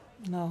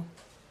 No.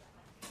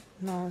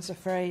 No, I was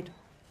afraid.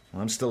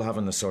 I'm still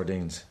having the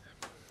sardines.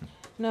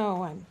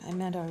 No, I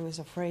meant I was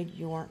afraid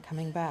you weren't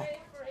coming back.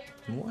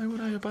 Why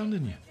would I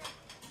abandon you?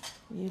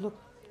 You look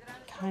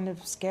kind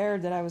of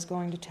scared that I was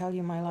going to tell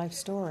you my life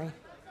story.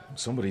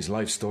 Somebody's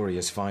life story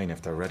is fine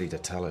if they're ready to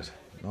tell it.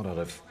 Not out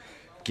of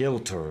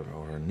guilt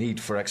or need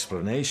for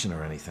explanation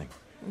or anything.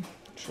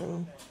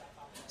 True.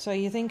 So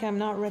you think I'm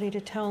not ready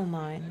to tell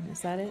mine,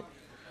 is that it?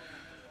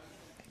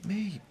 It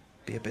may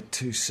be a bit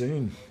too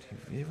soon.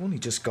 You've only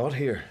just got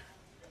here.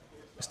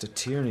 Mr.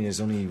 Tierney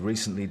is only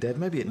recently dead.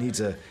 Maybe it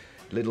needs a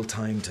little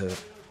time to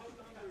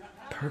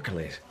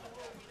percolate.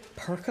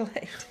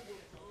 Percolate?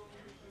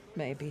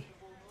 Maybe.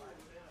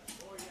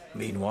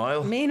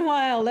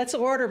 Meanwhile, let's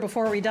order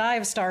before we die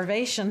of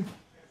starvation.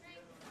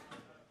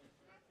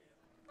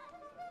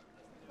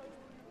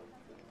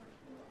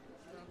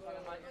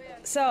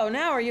 So,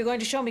 now are you going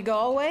to show me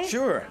Galway?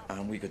 Sure,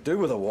 and we could do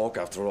with a walk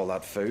after all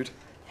that food.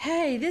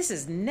 Hey, this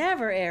is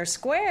never Ayr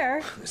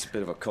Square. It's a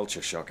bit of a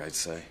culture shock, I'd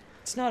say.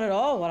 It's not at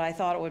all what I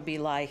thought it would be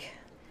like.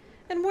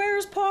 And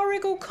where's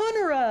Pádraig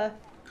O'Conora?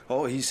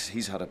 Oh,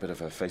 he's had a bit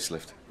of a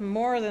facelift.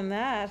 More than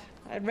that.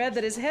 I'd read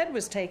that his head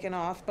was taken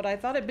off, but I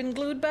thought it'd been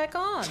glued back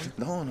on.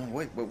 No,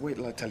 wait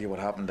till I tell you what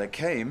happened. They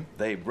came,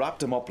 they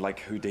wrapped him up like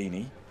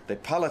Houdini, they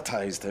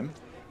palletized him,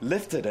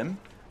 lifted him,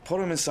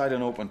 put him inside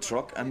an open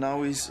truck, and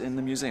now he's in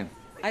the museum.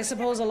 I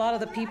suppose a lot of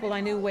the people I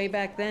knew way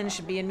back then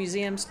should be in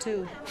museums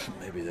too.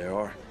 Maybe they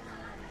are.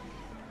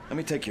 Let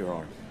me take your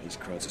arm. These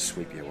crowds will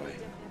sweep you away.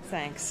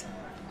 Thanks.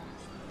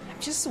 I'm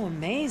just so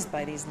amazed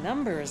by these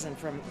numbers and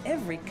from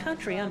every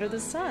country under the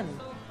sun.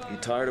 You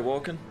tired of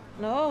walking?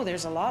 No,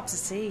 there's a lot to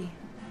see.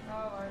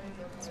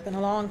 It's been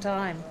a long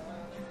time.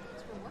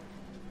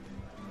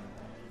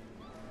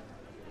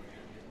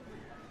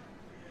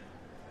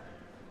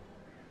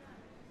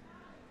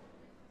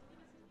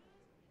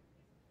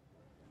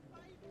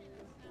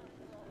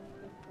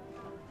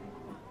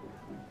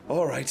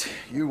 All right,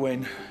 you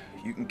win.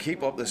 You can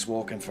keep up this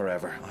walking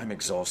forever. I'm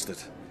exhausted.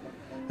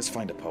 Let's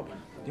find a pub.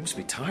 You must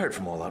be tired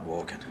from all that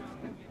walking.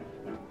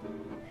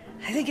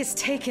 I think it's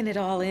taking it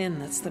all in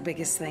that's the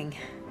biggest thing.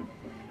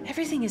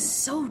 Everything is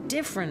so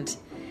different.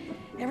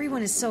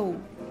 Everyone is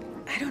so,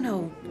 I don't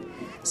know,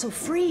 so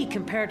free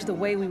compared to the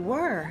way we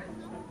were.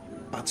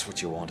 That's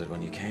what you wanted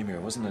when you came here,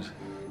 wasn't it?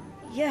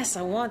 Yes,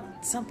 I want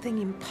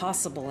something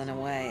impossible in a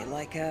way,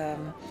 like a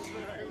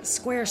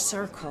square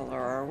circle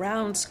or a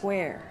round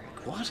square.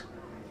 What?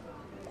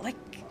 Like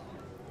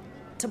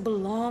to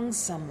belong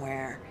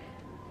somewhere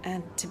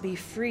and to be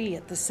free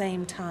at the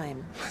same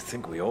time. I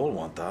think we all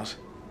want that.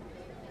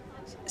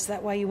 Is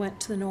that why you went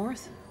to the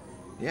north?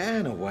 Yeah,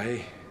 in a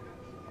way.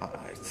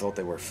 I thought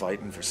they were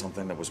fighting for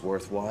something that was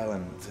worthwhile,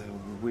 and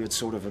we had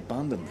sort of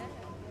abandoned them.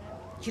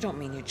 You don't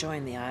mean you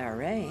joined the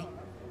IRA?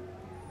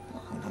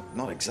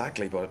 Not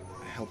exactly, but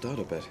I helped out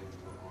a bit.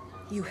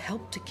 You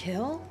helped to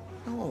kill?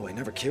 No, I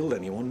never killed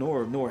anyone,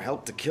 nor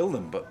helped to kill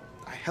them, but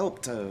I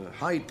helped to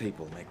hide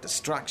people, make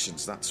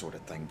distractions, that sort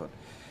of thing. But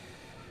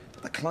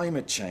the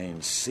climate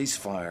change,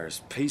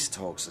 ceasefires, peace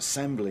talks,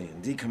 assembly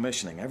and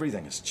decommissioning,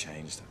 everything has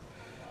changed.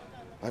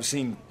 I've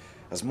seen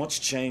as much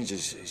change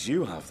as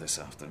you have this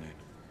afternoon.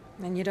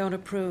 And you don't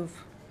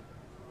approve?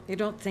 You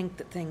don't think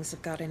that things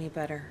have got any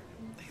better?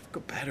 They've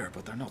got better,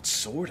 but they're not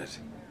sorted.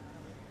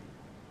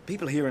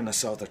 People here in the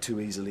South are too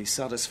easily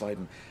satisfied,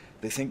 and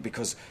they think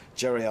because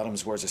Gerry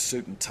Adams wears a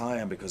suit and tie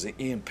and because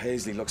Ian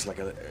Paisley looks like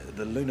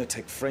the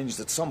lunatic fringe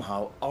that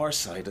somehow our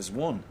side has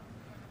won.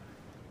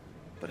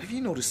 But have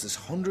you noticed there's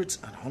hundreds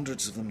and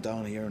hundreds of them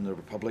down here in the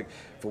Republic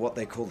for what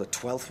they call the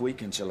 12th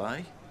week in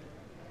July?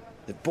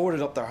 They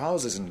boarded up their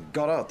houses and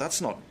got out.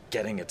 That's not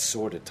getting it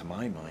sorted to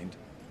my mind.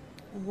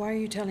 Why are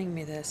you telling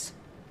me this?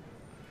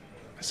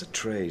 It's a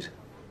trade.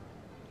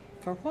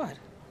 For what?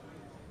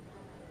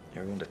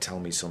 You're going to tell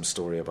me some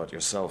story about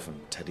yourself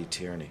and Teddy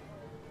Tierney.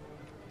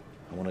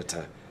 I wanted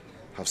to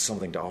have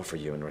something to offer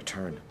you in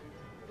return.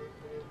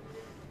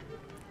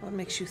 What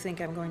makes you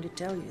think I'm going to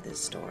tell you this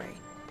story?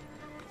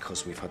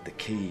 Because we've had the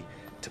key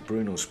to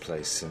Bruno's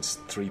place since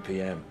 3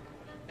 p.m.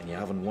 and you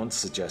haven't once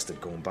suggested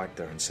going back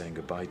there and saying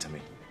goodbye to me.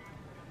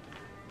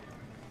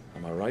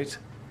 Am I right?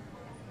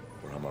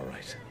 Or am I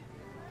right?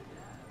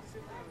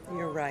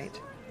 You're right.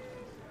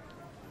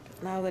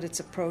 But now that it's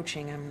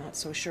approaching, I'm not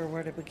so sure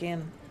where to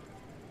begin.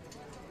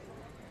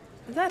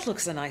 That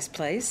looks a nice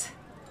place.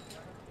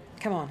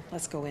 Come on,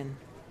 let's go in.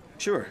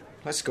 Sure,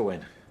 let's go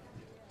in.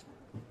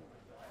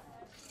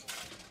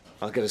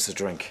 I'll get us a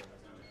drink.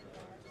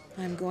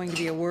 I'm going to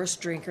be a worse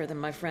drinker than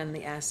my friend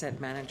the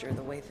asset manager,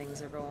 the way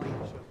things are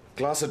going.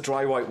 Glass of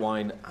dry white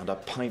wine and a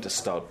pint of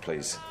stout,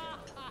 please.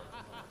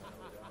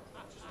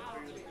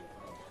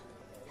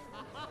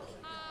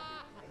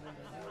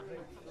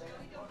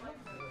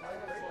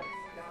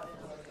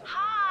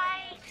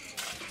 Hi!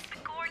 The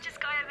gorgeous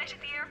guy I met at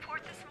the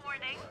airport this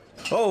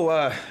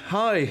Oh,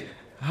 hi.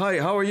 Hi,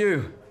 how are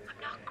you?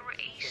 I'm not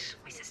great.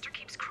 My sister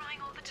keeps crying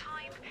all the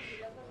time.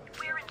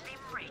 We're in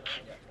Limerick.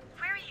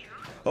 Where are you?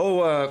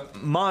 Oh,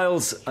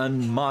 miles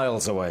and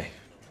miles away.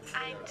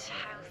 And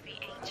how's the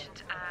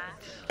ancient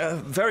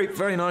aunt? Very,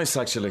 very nice,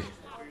 actually.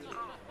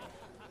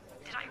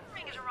 Did I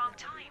ring at a wrong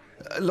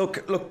time?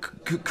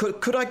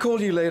 Look, could I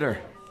call you later?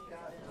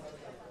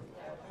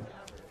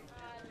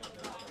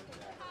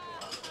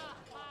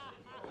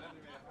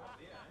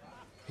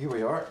 Here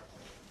we are.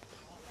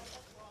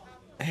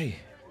 Hey,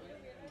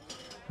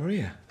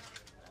 Maria.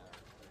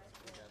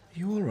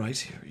 You all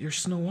right? You're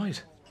Snow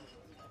White.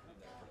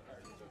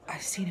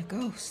 I've seen a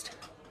ghost.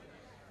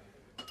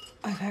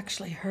 I've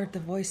actually heard the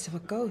voice of a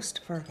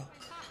ghost, Virgil.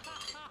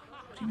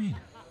 What do you mean?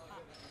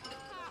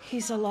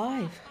 He's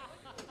alive.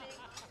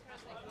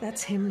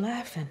 That's him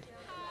laughing.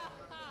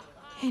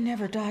 He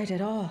never died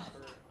at all.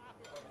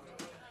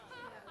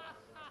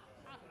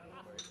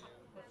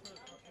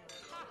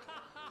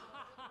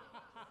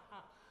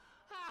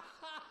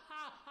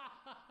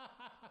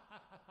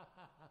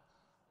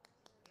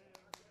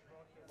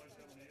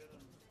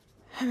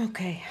 I'm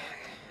okay.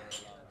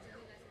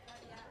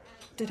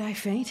 Did I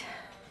faint?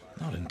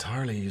 Not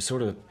entirely. You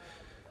sort of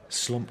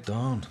slumped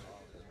down.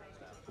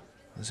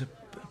 There's a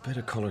bit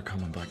of colour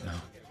coming back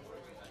now.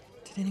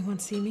 Did anyone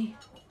see me?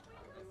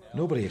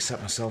 Nobody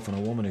except myself and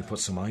a woman who put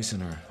some ice in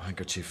her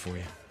handkerchief for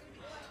you.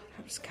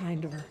 That was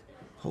kind of her.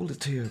 Hold it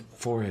to your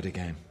forehead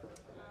again.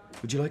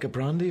 Would you like a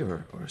brandy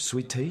or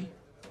sweet tea?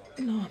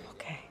 No, I'm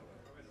okay.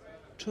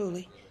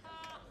 Truly.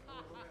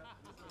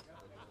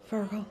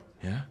 Virgil,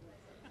 Yeah?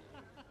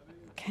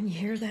 can you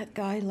hear that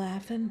guy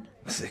laughing?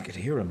 They could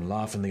hear him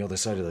laughing the other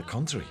side of the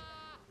country.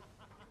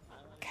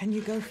 Can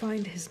you go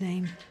find his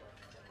name?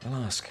 I'll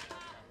ask.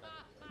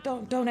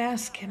 Don't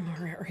ask him,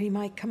 or he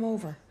might come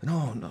over.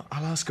 No,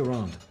 I'll ask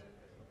around.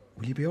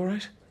 Will you be all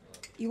right?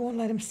 You won't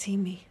let him see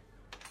me.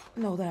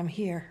 Know that I'm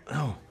here.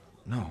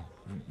 No.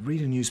 Read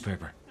a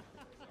newspaper.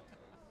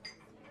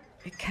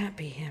 It can't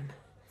be him.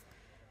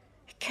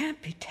 It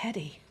can't be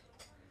Teddy.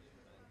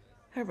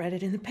 I read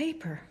it in the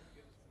paper.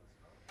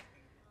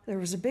 There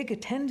was a big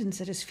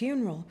attendance at his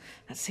funeral.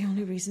 That's the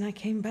only reason I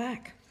came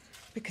back.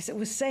 Because it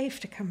was safe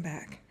to come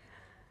back.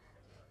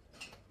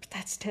 But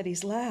that's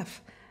Teddy's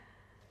laugh.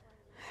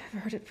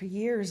 I've heard it for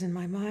years in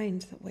my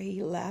mind, the way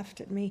he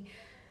laughed at me.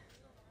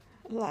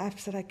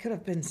 Laughed that I could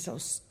have been so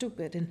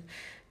stupid and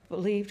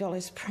believed all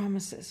his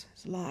promises,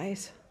 his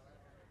lies.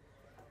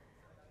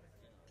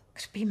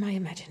 Could it be my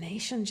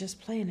imagination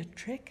just playing a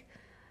trick?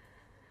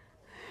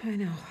 I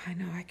know,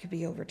 I could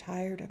be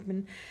overtired. I've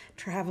been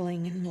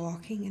traveling and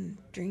walking and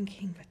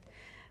drinking, but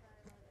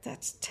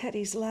that's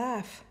Teddy's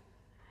laugh.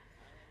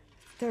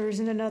 There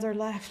isn't another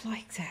laugh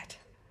like that.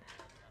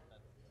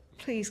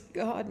 Please,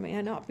 God, may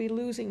I not be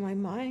losing my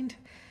mind.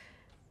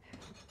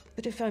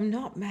 But if I'm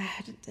not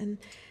mad, then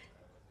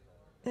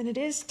it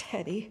is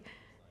Teddy,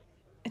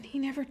 and he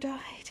never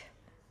died.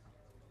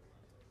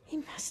 He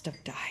must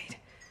have died.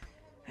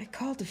 I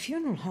called the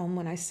funeral home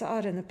when I saw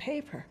it in the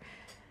paper.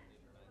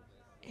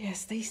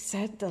 Yes, they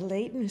said the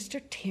late Mr.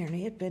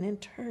 Tierney had been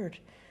interred.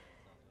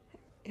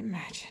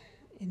 Imagine,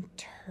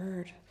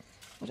 interred.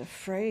 What a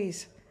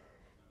phrase.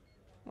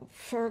 Oh,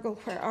 Fergal,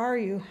 where are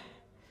you?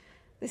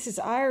 This is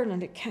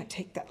Ireland. It can't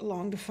take that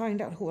long to find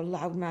out who a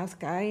loudmouth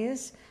guy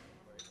is.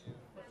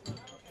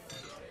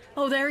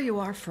 Oh, there you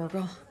are,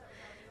 Fergal.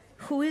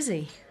 Who is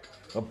he?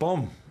 A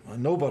bum. A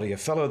nobody. A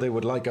fellow they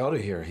would like out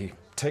of here. He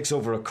takes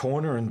over a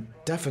corner and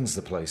deafens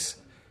the place.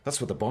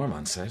 That's what the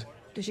barman said.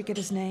 Did you get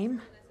his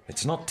name?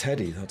 It's not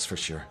Teddy, that's for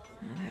sure.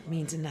 Oh, that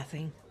means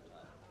nothing.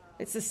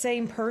 It's the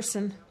same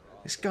person.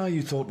 This guy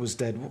you thought was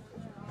dead,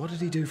 what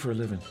did he do for a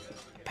living?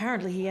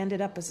 Apparently he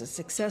ended up as a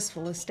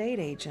successful estate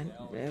agent,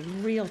 a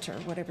realtor,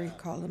 whatever you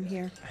call them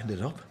here.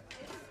 Ended up?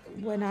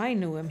 When I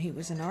knew him, he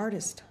was an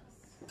artist.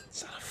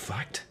 Is that a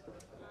fact?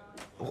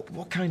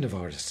 What kind of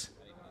artist?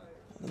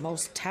 The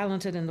most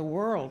talented in the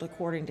world,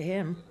 according to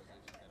him.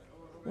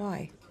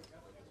 Why?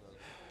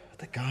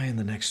 The guy in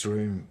the next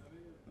room,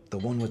 the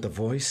one with the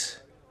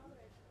voice,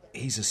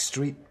 he's a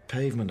street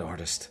pavement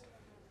artist.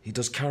 He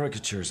does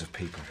caricatures of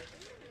people.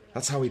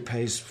 That's how he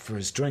pays for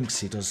his drinks.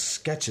 He does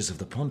sketches of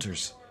the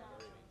punters.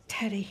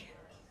 Teddy.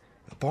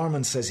 The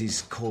barman says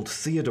he's called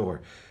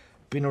Theodore.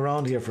 Been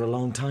around here for a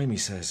long time, he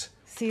says.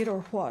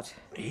 Theodore what?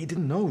 He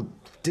didn't know.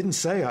 Didn't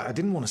say. I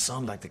didn't want to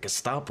sound like the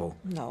Gestapo.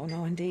 No,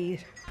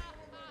 indeed.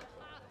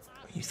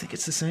 You think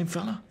it's the same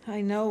fella?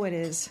 I know it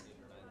is.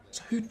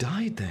 So who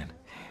died then?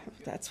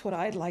 That's what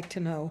I'd like to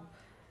know.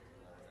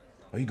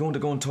 Are you going to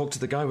go and talk to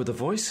the guy with the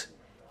voice?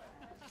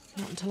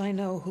 Not until I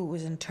know who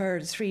was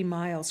interred 3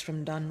 miles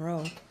from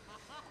Dunroe.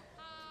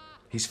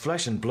 He's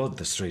flesh and blood,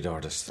 the street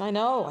artist. I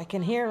know, I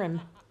can hear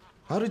him.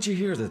 How did you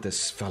hear that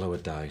this fellow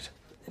had died?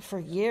 For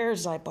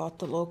years I bought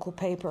the local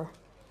paper.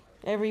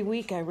 Every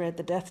week I read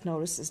the death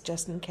notices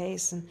just in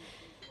case, and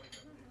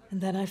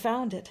then I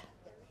found it.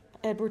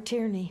 Edward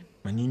Tierney.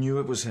 And you knew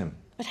it was him?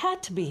 It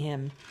had to be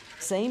him.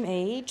 Same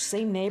age,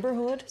 same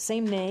neighbourhood,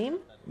 same name.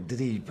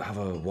 Did he have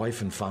a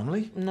wife and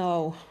family?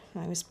 No.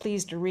 I was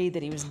pleased to read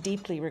that he was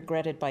deeply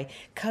regretted by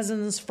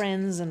cousins,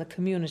 friends, and the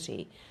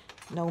community.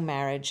 No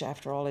marriage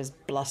after all his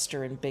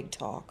bluster and big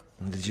talk.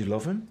 And did you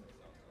love him?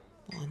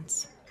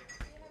 Once.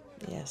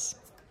 Yes.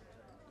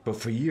 But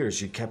for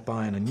years you kept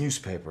buying a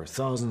newspaper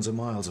thousands of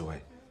miles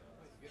away.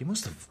 You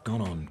must have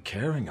gone on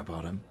caring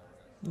about him.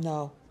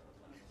 No.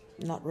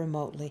 Not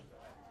remotely.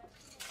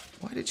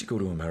 Why did you go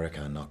to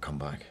America and not come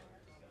back?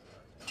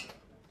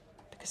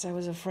 Because I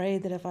was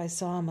afraid that if I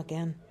saw him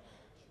again,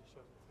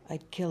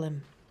 I'd kill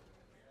him.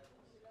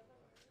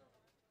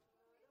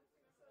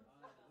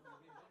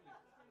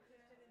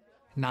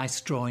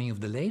 Nice drawing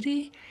of the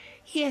lady?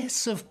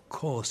 Yes, of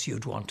course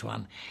you'd want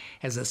one,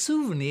 as a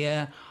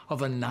souvenir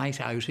of a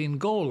night out in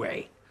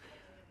Galway.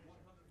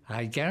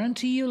 I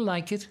guarantee you'll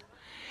like it.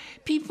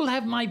 People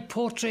have my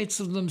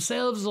portraits of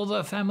themselves or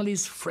their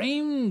families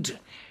framed.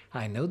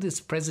 I know this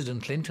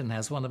President Clinton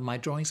has one of my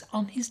drawings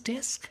on his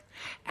desk,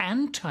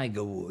 and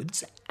Tiger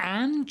Woods,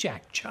 and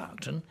Jack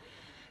Charlton,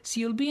 so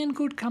you'll be in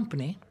good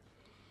company.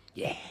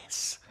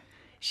 Yes,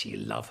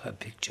 she'll love her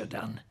picture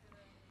done.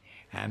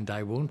 And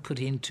I won't put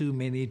in too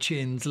many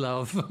chins,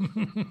 love.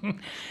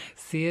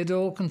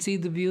 Theodore can see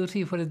the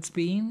beauty of what it's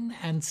been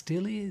and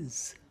still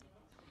is.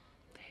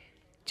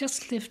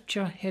 Just lift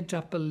your head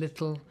up a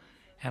little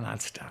and I'll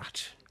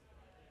start.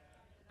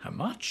 How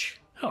much?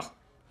 Oh,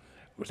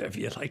 whatever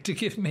you'd like to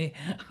give me.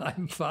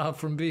 I'm far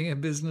from being a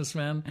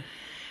businessman.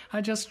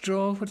 I just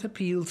draw what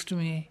appeals to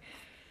me.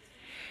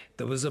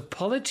 There was a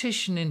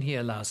politician in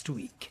here last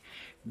week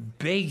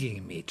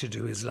begging me to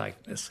do his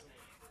likeness,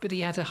 but he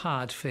had a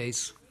hard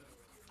face.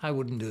 I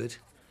wouldn't do it.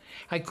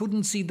 I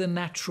couldn't see the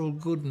natural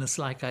goodness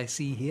like I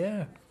see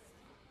here.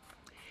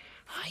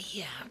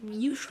 I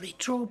usually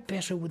draw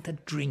better with a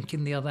drink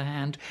in the other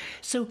hand,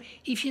 so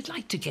if you'd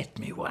like to get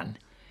me one,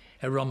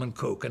 a rum and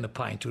coke and a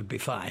pint would be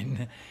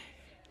fine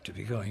to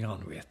be going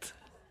on with.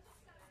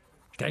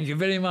 Thank you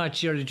very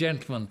much, you're a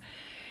gentleman,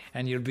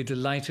 and you'll be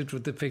delighted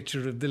with the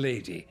picture of the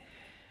lady.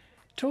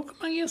 Talk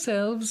among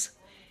yourselves,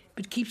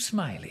 but keep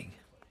smiling.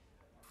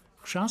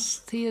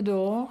 Trust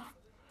Theodore.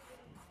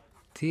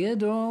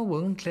 Theodore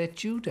won't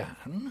let you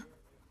down.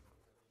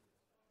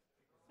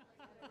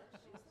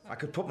 I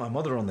could put my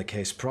mother on the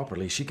case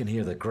properly. She can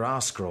hear the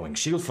grass growing.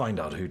 She'll find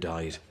out who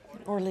died.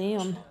 Or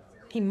Liam.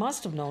 He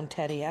must have known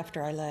Teddy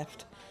after I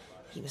left.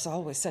 He was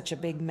always such a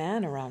big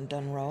man around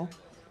Dunroe.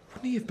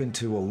 Wouldn't he have been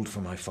too old for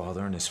my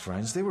father and his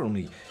friends? They were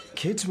only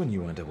kids when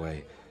you went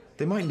away.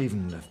 They mightn't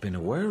even have been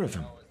aware of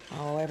him.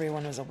 Oh,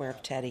 everyone was aware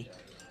of Teddy.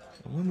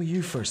 When were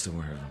you first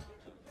aware of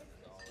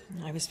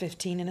him? I was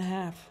 15 and a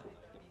half.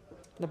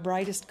 The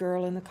brightest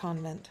girl in the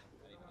convent.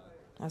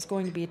 I was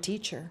going to be a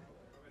teacher.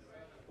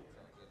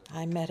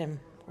 I met him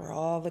where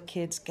all the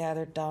kids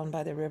gathered down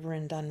by the river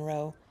in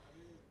Dunroe.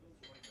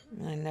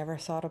 And I never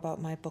thought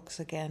about my books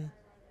again.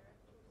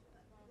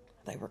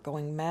 They were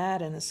going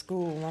mad in the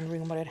school,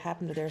 wondering what had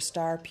happened to their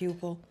star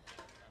pupil.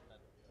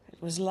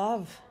 It was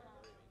love.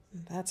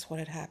 That's what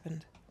had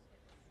happened.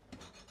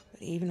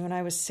 But even when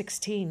I was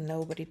 16,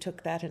 nobody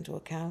took that into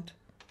account.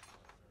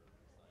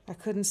 I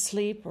couldn't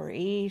sleep or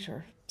eat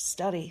or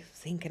study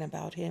thinking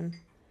about him.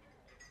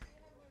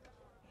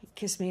 He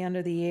kissed me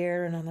under the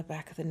ear and on the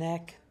back of the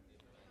neck.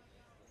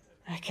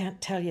 I can't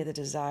tell you the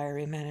desire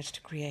he managed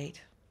to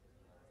create.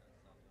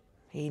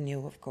 He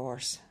knew, of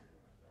course.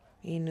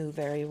 He knew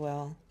very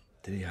well.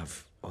 Did he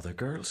have other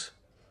girls?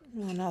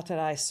 Well, not that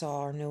I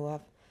saw or knew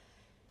of.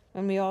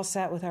 When we all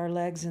sat with our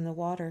legs in the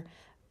water,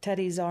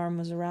 Teddy's arm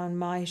was around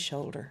my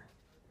shoulder.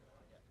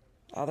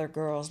 Other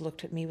girls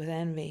looked at me with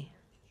envy.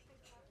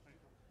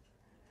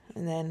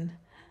 And then...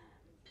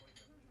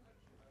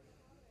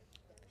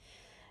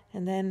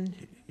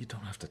 You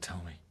don't have to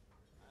tell me.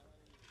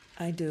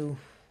 I do.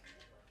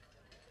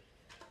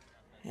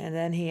 And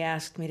then he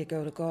asked me to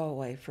go to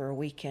Galway for a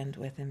weekend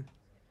with him.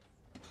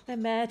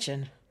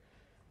 Imagine.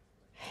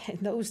 In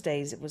those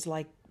days, it was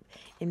like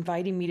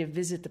inviting me to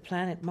visit the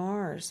planet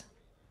Mars.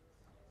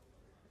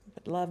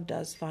 But love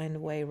does find a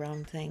way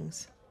around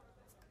things.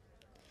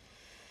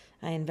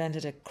 I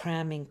invented a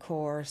cramming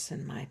course,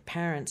 and my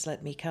parents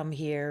let me come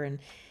here, and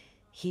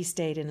he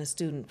stayed in a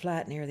student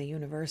flat near the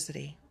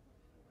university.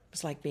 It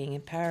was like being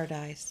in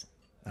paradise.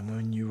 And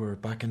when you were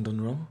back in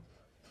Dunroe?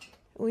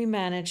 We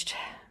managed,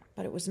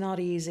 but it was not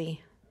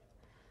easy.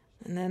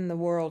 And then the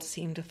world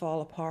seemed to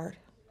fall apart.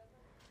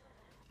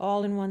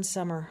 All in one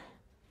summer.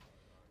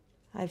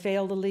 I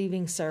failed the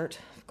leaving cert,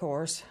 of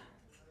course.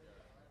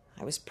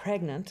 I was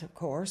pregnant, of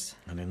course.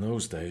 And in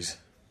those days?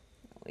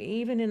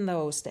 Even in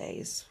those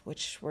days,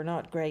 which were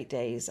not great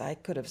days, I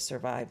could have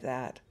survived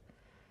that.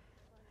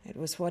 It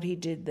was what he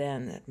did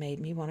then that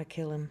made me want to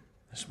kill him.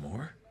 There's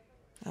more?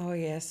 Oh,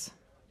 yes.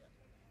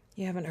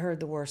 You haven't heard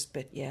the worst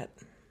bit yet.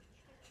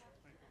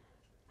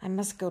 I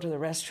must go to the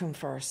restroom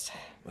first.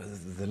 Well,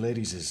 the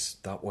ladies is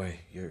that way.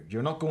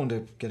 You're not going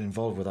to get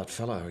involved with that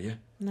fella, are you?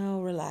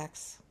 No,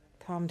 relax.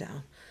 Calm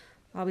down.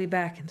 I'll be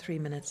back in 3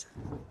 minutes.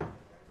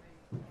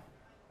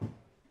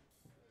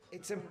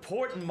 It's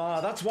important,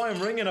 Ma. That's why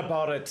I'm ringing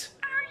about it.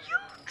 Are you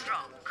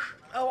drunk?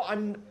 Oh,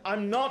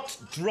 I'm not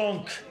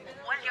drunk.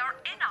 Well, you're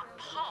in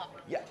a pub.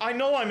 Yeah, I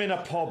know I'm in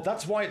a pub.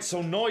 That's why it's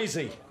so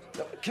noisy.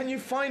 Can you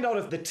find out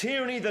if the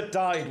Tierney that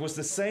died was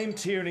the same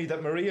Tierney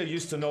that Maria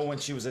used to know when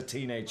she was a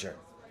teenager?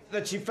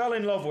 That she fell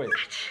in love with?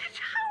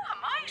 How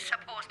am I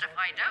supposed to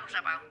find out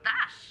about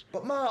that?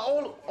 But Ma,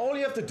 all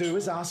you have to do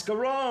is ask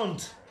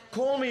around.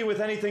 Call me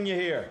with anything you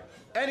hear.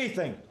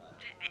 Anything.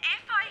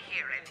 If I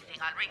hear anything,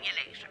 I'll ring you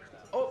later.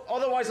 Oh,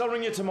 otherwise I'll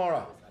ring you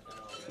tomorrow.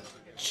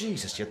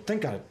 Jesus, you'd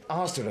think I'd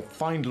asked her to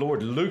find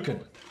Lord Lucan.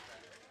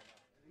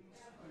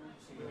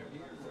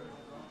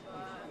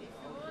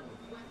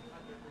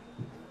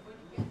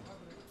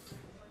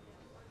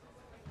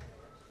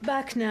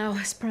 Back now,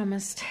 as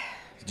promised.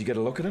 Did you get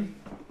a look at him?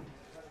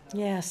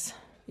 Yes,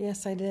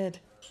 I did.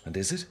 And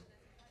is it?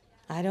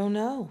 I don't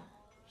know.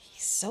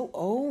 He's so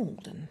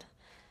old and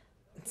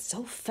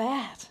so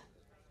fat.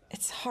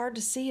 It's hard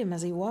to see him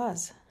as he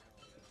was.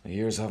 The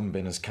years haven't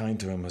been as kind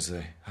to him as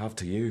they have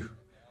to you.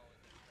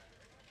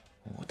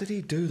 What did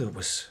he do that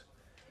was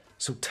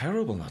so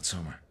terrible that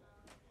summer?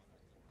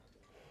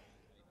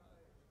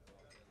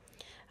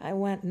 I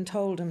went and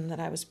told him that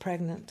I was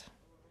pregnant.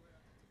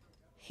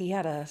 He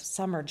had a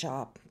summer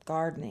job,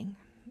 gardening.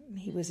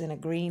 He was in a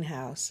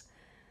greenhouse.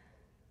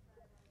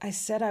 I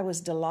said I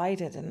was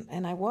delighted,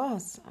 and I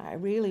was. I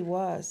really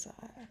was.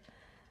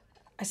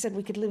 I said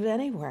we could live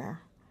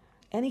anywhere,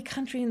 any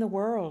country in the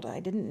world. I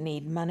didn't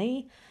need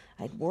money.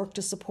 I'd work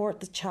to support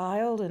the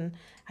child, and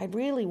I'd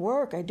really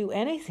work. I'd do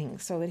anything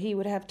so that he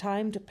would have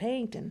time to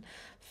paint and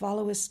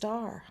follow his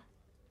star.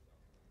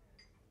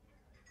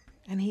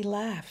 And he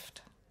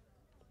laughed.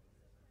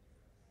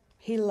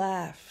 He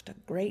laughed, a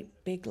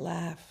great big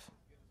laugh.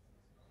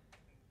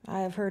 I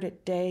have heard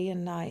it day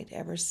and night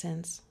ever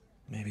since.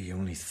 Maybe you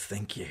only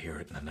think you hear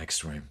it in the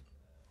next room.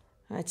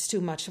 It's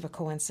too much of a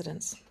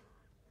coincidence.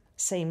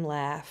 Same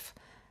laugh,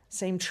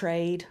 same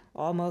trade,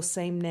 almost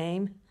same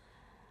name.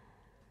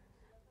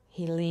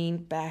 He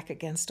leaned back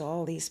against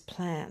all these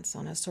plants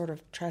on a sort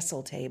of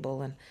trestle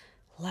table and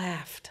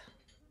laughed.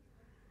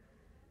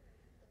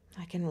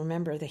 I can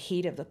remember the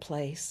heat of the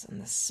place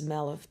and the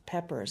smell of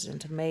peppers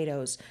and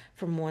tomatoes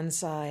from one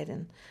side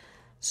and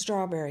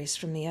strawberries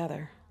from the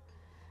other.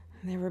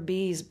 And there were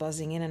bees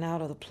buzzing in and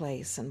out of the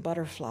place and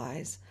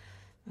butterflies.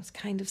 It was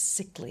kind of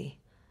sickly.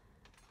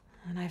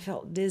 And I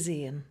felt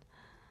dizzy, and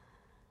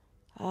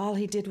all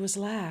he did was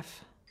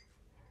laugh.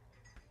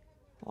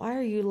 "Why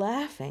are you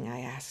laughing?"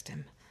 I asked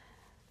him.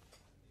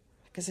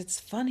 "Because it's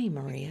funny,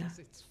 Maria." Because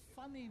it's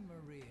funny,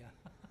 Maria.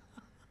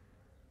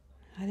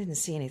 I didn't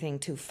see anything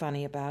too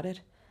funny about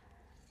it.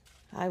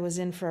 I was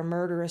in for a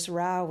murderous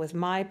row with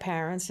my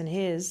parents and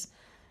his,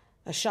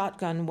 a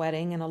shotgun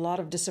wedding and a lot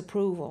of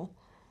disapproval.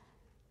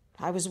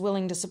 I was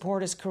willing to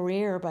support his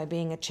career by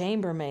being a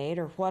chambermaid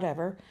or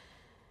whatever.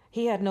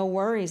 He had no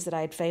worries that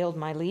I'd failed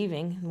my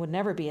leaving and would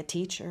never be a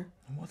teacher.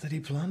 And what did he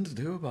plan to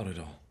do about it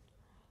all?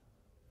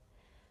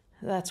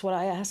 That's what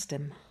I asked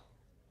him.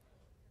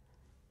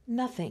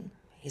 "Nothing,"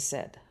 he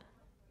said.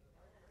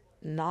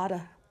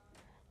 "Nada.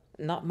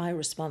 Not my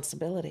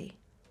responsibility."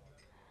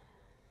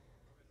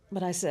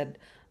 But I said,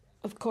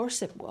 "Of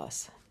course it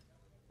was.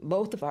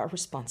 Both of our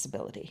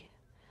responsibility."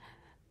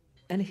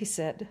 And he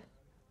said,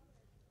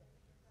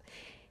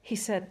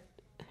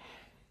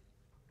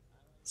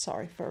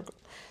 sorry, Fergal.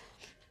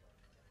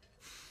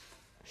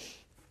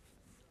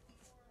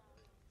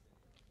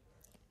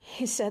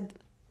 He said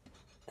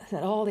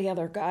that all the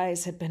other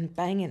guys had been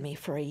banging me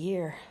for a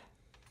year.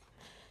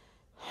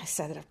 I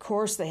said that of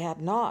course they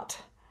had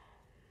not.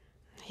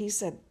 He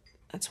said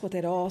that's what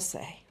they'd all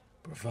say.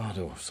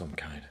 Bravado of some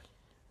kind.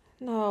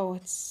 No,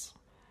 it's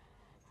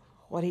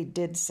what he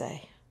did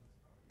say.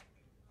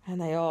 And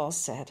they all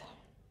said.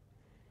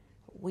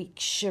 Weak,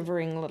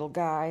 shivering little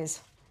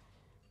guys.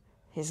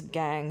 His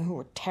gang who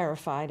were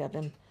terrified of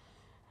him.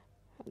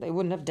 They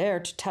wouldn't have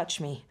dared to touch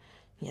me,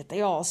 yet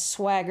they all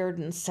swaggered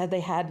and said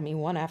they had me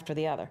one after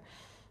the other,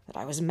 that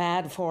I was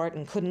mad for it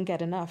and couldn't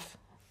get enough.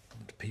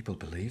 Did people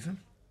believe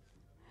him?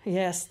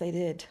 Yes, they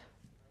did.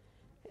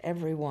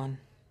 Everyone.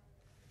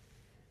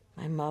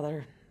 My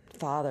mother,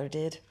 father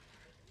did.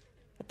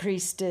 The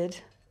priest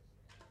did.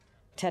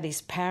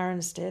 Teddy's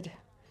parents did.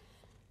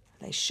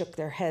 They shook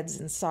their heads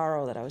in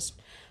sorrow that I was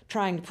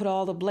trying to put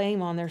all the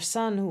blame on their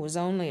son, who was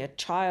only a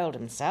child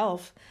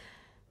himself.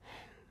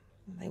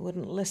 They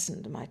wouldn't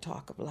listen to my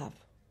talk of love.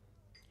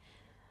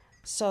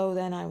 So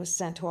then I was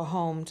sent to a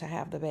home to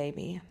have the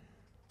baby.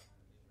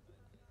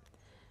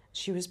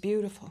 She was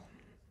beautiful.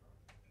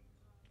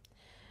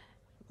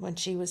 When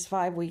she was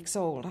 5 weeks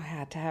old, I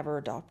had to have her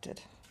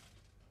adopted.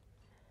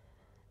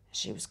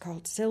 She was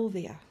called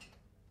Sylvia.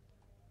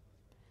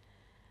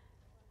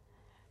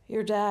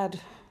 Your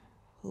dad,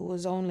 who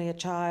was only a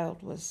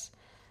child, was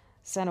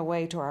sent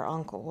away to our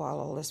uncle while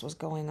all this was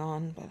going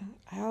on, but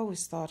I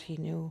always thought he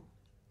knew.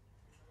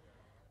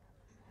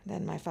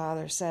 Then my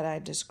father said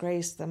I'd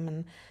disgraced them,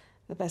 and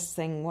the best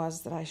thing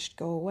was that I should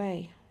go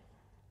away,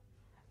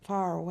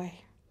 far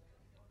away,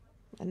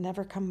 and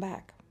never come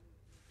back.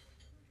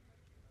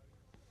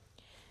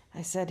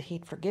 I said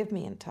he'd forgive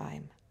me in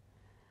time.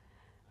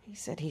 He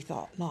said he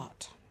thought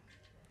not.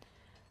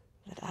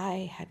 That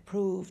I had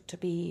proved to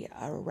be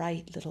a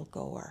right little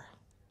goer,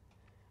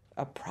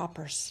 a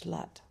proper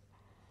slut,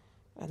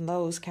 and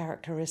those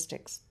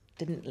characteristics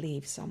didn't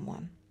leave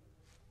someone.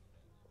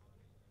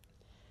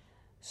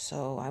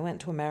 So I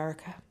went to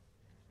America,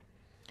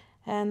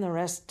 and the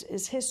rest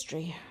is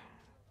history,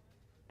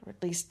 or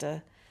at least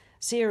a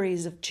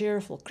series of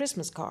cheerful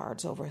Christmas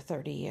cards over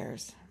 30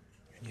 years.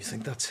 And you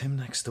think that's him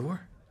next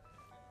door?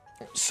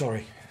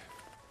 Sorry.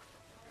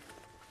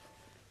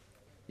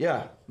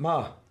 Yeah,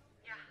 Ma.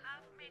 You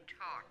have me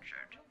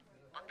tortured,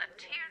 but the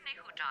Tierney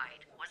who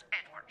died was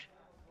Edward.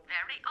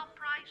 Very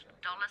upright,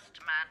 dullest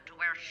man to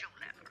wear shoe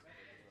leather.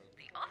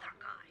 The other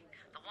guy,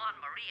 the one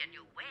Maria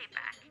knew way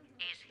back,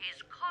 is his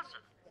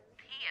cousin,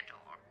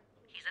 Theodore.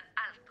 He's an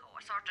alco,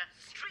 a sort of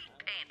street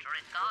painter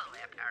in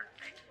Galway,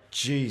 apparently.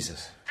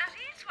 Jesus. That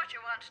is what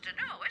you wanted to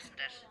know, isn't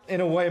it?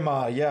 In a way,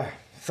 Ma, yeah.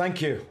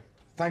 Thank you.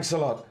 Thanks a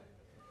lot.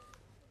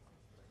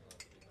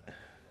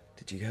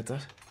 Did you get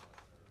that?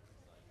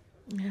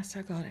 Yes,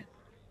 I got it.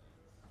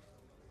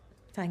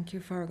 Thank you,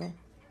 Fergal.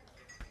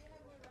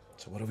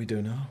 So what do we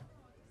do now?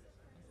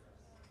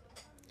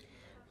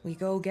 We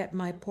go get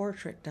my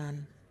portrait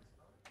done.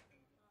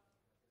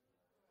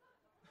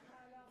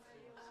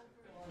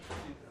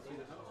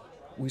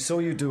 We saw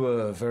you do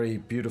a very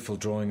beautiful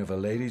drawing of a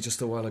lady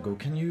just a while ago.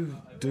 Can you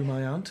do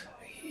my aunt?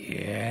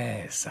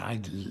 Yes,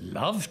 I'd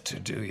love to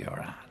do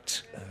your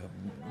aunt.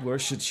 Where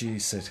should she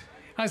sit?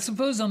 I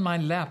suppose on my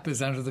lap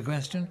is out of the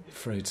question.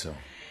 Afraid so.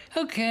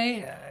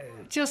 Okay,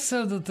 just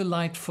so that the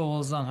light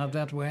falls on her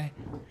that way.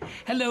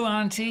 Hello,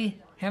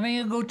 Auntie. Having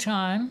a good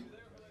time?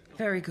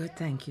 Very good,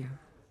 thank you.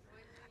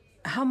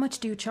 How much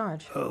do you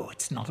charge? Oh,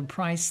 it's not a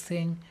price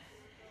thing.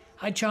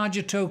 I charge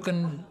a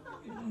token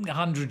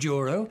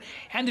 €100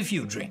 and a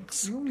few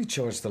drinks. You only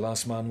charged the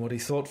last man what he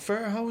thought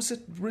fair. How has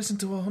it risen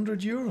to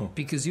 €100?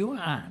 Because your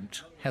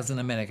aunt has an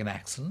American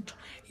accent,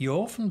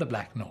 you're from the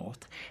Black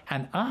North,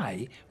 and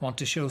I want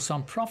to show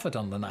some profit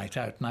on the night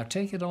out. Now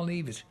take it or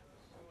leave it.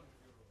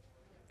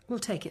 We'll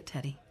take it,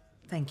 Teddy.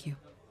 Thank you.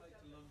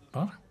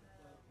 What?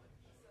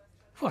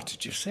 What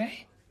did you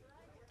say?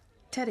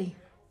 Teddy.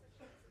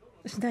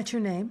 Isn't that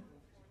your name?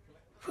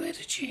 Where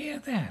did you hear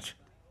that?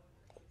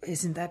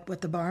 Isn't that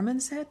what the barman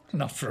said?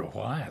 Not for a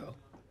while.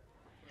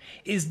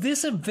 Is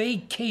this a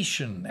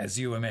vacation, as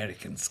you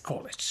Americans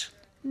call it?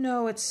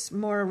 No, it's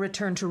more a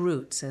return to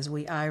roots, as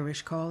we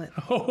Irish call it.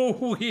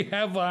 Oh, we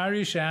have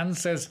Irish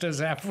ancestors,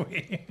 have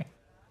we?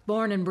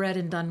 Born and bred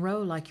in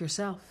Dunroe, like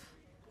yourself.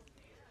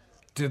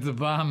 Did the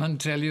barman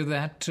tell you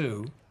that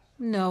too?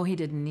 No, he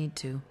didn't need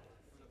to.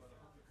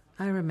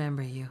 I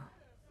remember you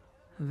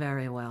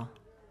very well.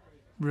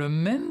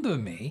 Remember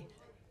me?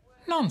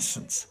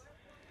 Nonsense.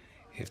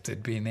 If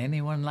there'd been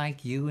anyone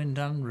like you in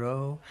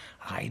Dunroe,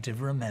 I'd have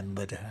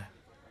remembered her.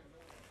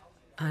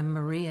 I'm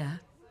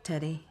Maria,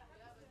 Teddy.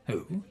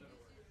 Who?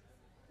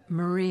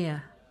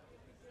 Maria.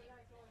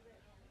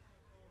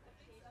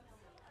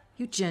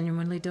 You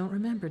genuinely don't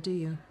remember, do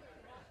you?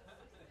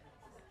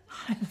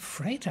 I'm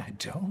afraid I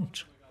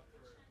don't.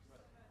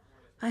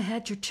 I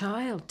had your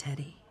child,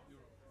 Teddy.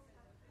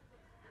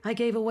 I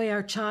gave away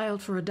our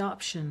child for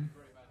adoption.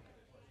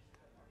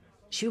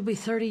 She'll be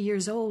 30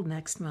 years old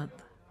next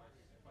month.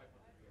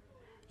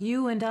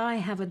 You and I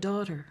have a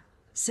daughter,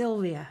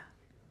 Sylvia,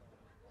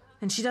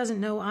 and she doesn't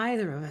know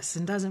either of us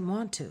and doesn't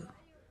want to.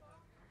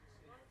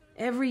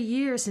 Every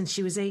year since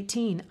she was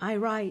 18, I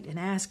write and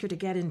ask her to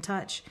get in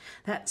touch.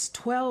 That's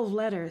 12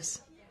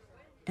 letters,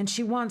 and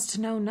she wants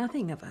to know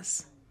nothing of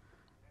us.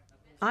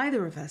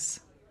 Either of us.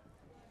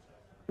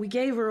 We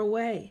gave her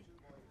away.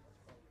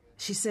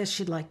 She says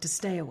she'd like to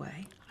stay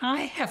away.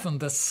 I haven't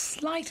the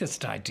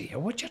slightest idea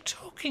what you're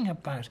talking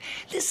about.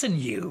 Listen,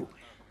 you.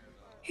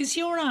 Is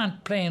your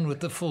aunt playing with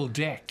the full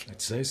deck?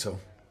 I'd say so.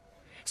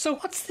 So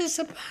what's this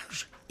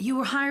about? You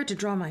were hired to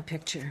draw my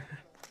picture.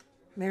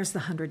 There's the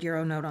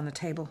 €100 note on the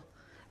table.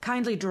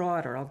 Kindly draw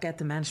it or I'll get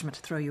the management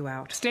to throw you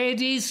out.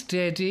 Steady,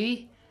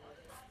 steady.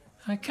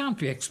 I can't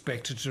be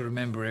expected to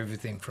remember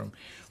everything from...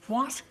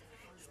 What?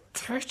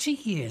 30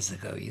 years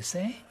ago, you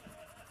say?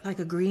 Like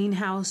a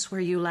greenhouse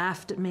where you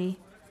laughed at me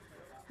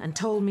and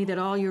told me that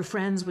all your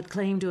friends would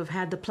claim to have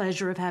had the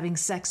pleasure of having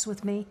sex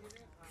with me.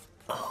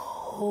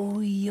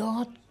 Oh,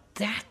 you're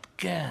that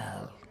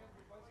girl.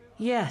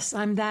 Yes,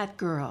 I'm that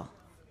girl.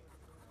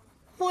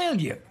 Well,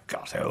 you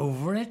got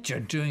over it. You're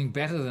doing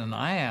better than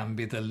I am,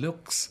 be the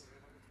looks.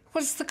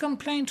 What's the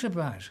complaint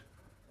about?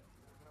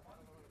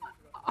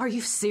 Are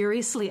you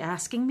seriously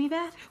asking me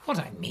that? What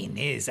I mean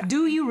is...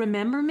 Do you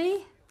remember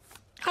me?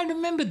 I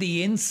remember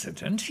the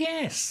incident,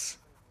 yes.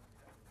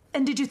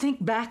 And did you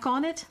think back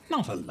on it?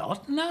 Not a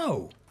lot,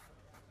 no.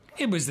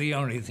 It was the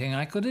only thing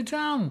I could have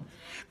done.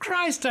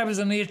 Christ, I was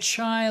only a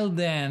child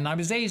then. I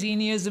was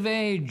 18 years of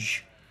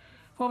age.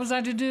 What was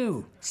I to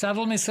do?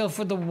 Saddle myself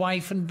with a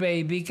wife and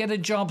baby, get a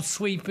job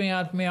sweeping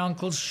out my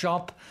uncle's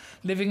shop,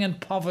 living in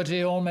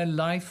poverty all my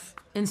life?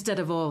 Instead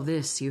of all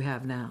this you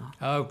have now.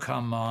 Oh,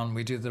 come on,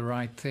 we did the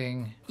right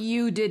thing.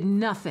 You did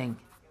nothing.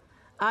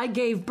 I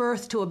gave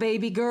birth to a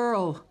baby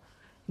girl.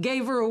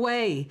 Gave her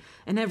away,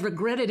 and have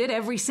regretted it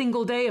every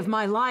single day of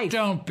my life.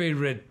 Don't be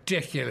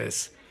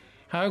ridiculous.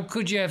 How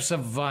could you have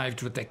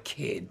survived with the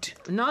kid?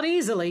 Not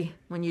easily,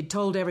 when you'd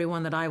told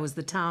everyone that I was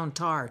the town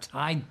tart.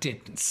 I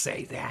didn't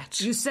say that.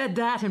 You said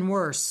that and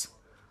worse.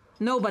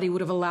 Nobody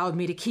would have allowed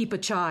me to keep a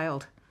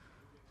child.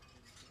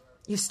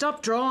 You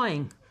stopped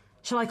drawing.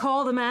 Shall I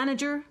call the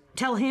manager?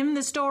 Tell him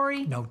the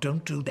story? No,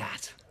 don't do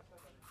that.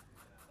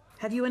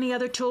 Have you any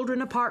other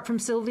children apart from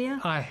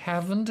Sylvia? I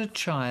haven't a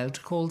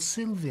child called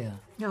Sylvia.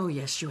 Oh,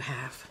 yes, you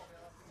have.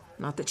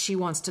 Not that she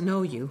wants to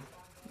know you,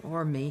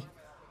 or me.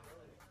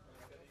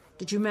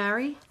 Did you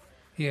marry?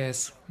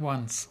 Yes,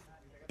 once,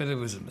 but it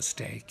was a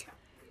mistake.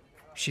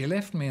 She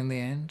left me in the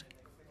end.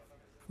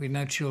 We'd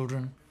no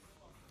children.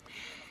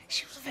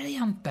 She was very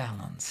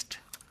unbalanced.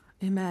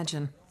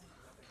 Imagine.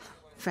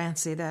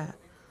 Fancy that.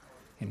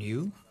 And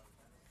you?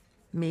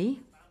 Me?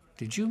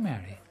 Did you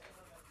marry?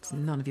 It's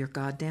none of your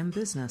goddamn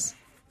business.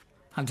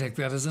 I'll take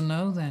that as a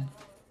no, then.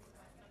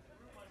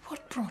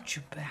 What brought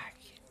you back?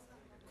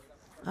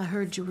 I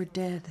heard you were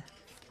dead.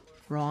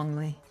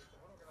 Wrongly.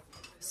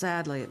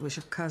 Sadly, it was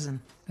your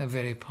cousin. A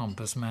very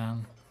pompous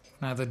man.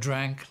 Neither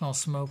drank nor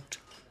smoked.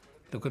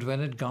 Look at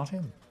where it got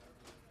him.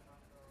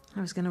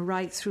 I was going to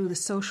write through the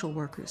social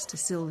workers to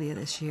Sylvia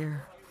this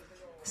year,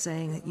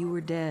 saying that you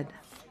were dead,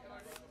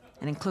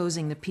 and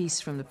enclosing the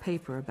piece from the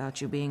paper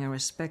about you being a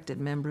respected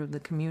member of the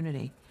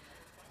community.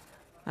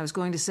 I was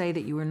going to say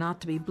that you were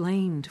not to be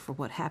blamed for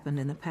what happened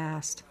in the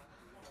past,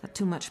 that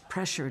too much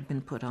pressure had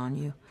been put on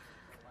you.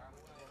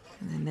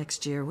 And then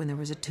next year, when there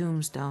was a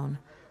tombstone,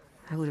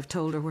 I would have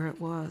told her where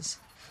it was.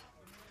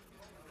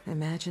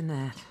 Imagine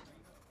that.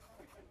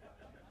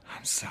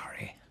 I'm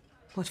sorry.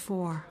 What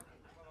for?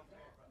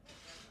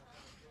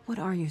 What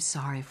are you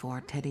sorry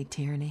for, Teddy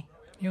Tierney?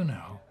 You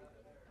know,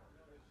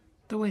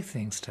 the way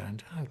things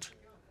turned out.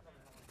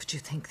 But you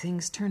think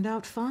things turned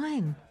out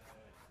fine.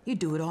 You'd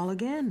do it all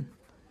again.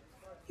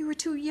 You were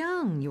too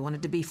young. You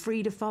wanted to be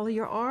free to follow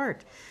your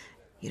art.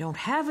 You don't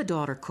have a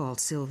daughter called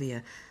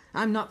Sylvia.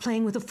 I'm not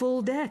playing with a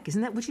full deck.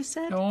 Isn't that what you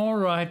said? All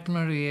right,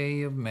 Maria,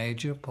 you've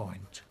made your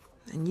point.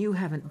 And you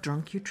haven't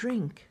drunk your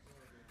drink.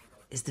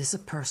 Is this a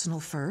personal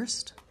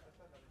first?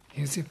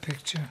 Here's your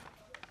picture.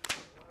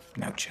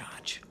 No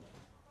charge.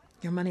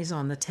 Your money's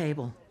on the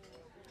table.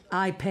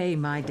 I pay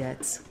my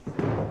debts.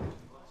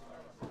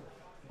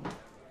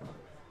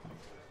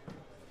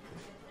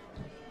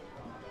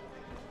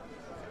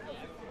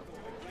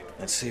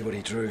 Let's see what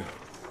he drew.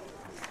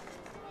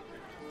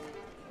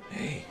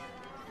 Hey.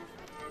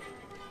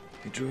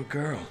 He drew a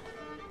girl.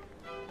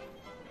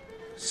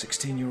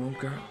 16-year-old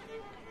girl.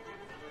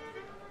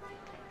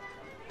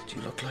 Did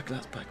you look like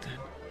that back then?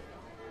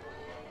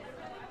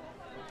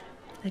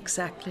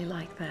 Exactly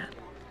like that.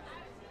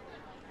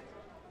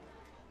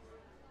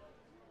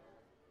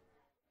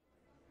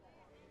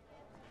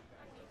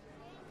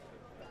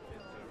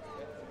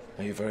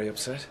 Are you very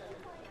upset?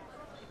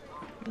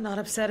 Not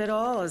upset at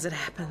all, as it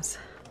happens.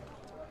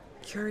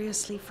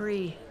 Curiously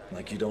free.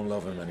 Like you don't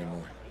love him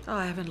anymore? Oh,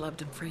 I haven't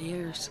loved him for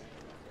years.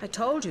 I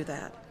told you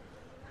that.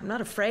 I'm not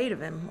afraid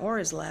of him or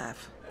his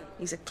laugh.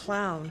 He's a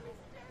clown.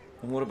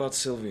 And what about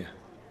Sylvia?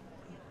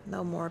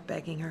 No more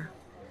begging her.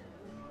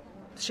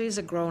 She's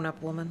a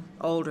grown-up woman,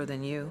 older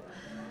than you.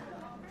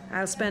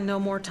 I'll spend no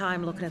more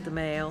time looking at the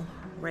mail,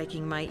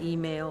 raking my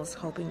emails,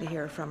 hoping to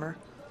hear from her.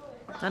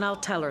 And I'll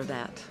tell her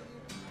that.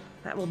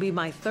 That will be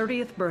my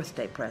 30th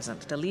birthday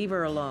present, to leave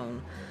her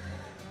alone.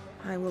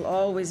 I will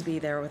always be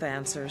there with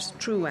answers,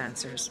 true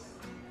answers,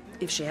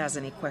 if she has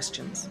any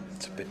questions.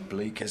 It's a bit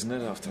bleak, isn't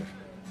it, after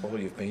all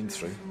you've been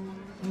through?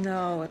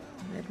 No,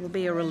 it will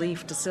be a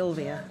relief to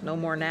Sylvia. No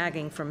more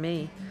nagging from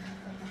me.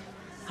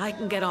 I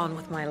can get on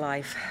with my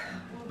life.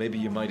 Maybe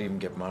you might even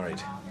get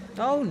married.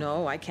 Oh,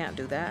 no, I can't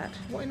do that.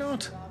 Why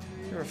not?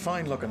 You're a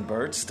fine-looking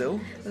bird still.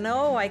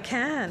 No, I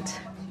can't.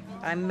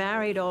 I'm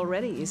married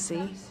already, you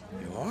see.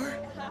 You are?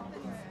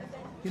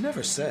 You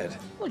never said.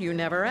 Well, you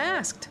never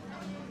asked.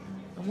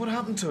 And what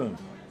happened to him?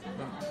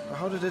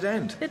 How did it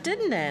end? It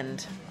didn't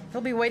end.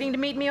 He'll be waiting to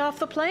meet me off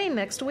the plane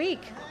next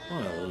week.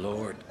 Oh,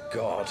 Lord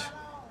God.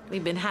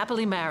 We've been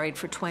happily married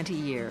for 20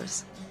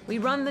 years. We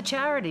run the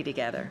charity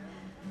together.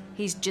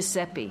 He's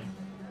Giuseppe.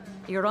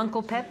 Your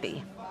Uncle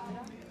Pepe.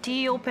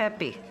 Tio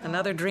Pepe.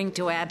 Another drink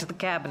to add to the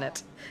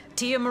cabinet.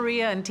 Tia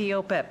Maria and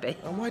Tio Pepe.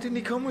 And why didn't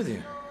he come with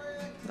you?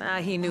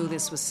 He knew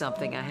this was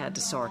something I had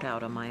to sort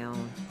out on my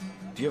own.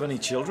 Do you have any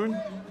children?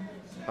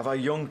 Have I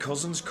young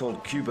cousins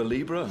called Cuba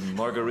Libre and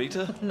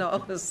Margarita?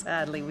 No,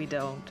 sadly we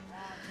don't.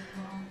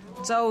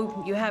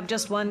 So, you have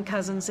just one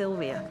cousin,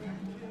 Sylvia.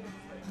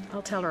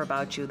 I'll tell her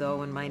about you,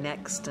 though, in my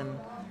next and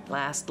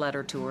last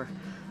letter to her.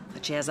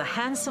 That she has a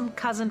handsome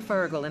cousin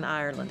Fergal in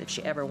Ireland if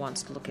she ever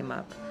wants to look him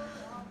up.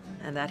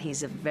 And that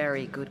he's a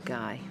very good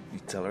guy. You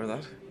tell her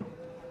that?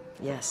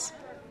 Yes,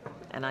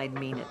 and I'd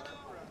mean it.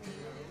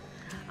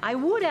 I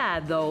would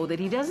add, though, that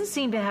he doesn't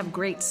seem to have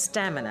great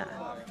stamina.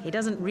 He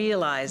doesn't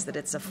realize that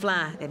it's a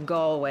flat in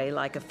Galway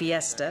like a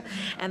fiesta,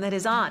 and that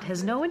his aunt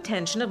has no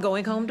intention of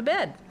going home to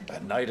bed.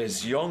 That night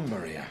is young,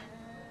 Maria.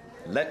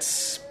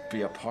 Let's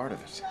be a part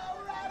of it.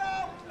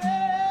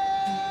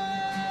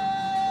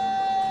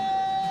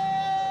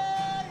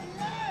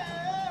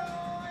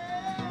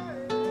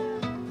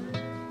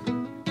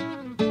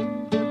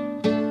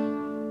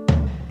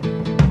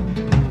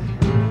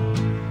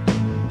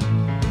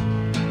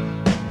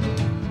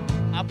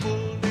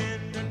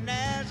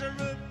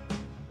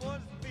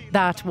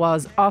 That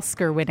was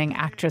Oscar-winning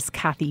actress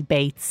Kathy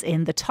Bates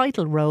in the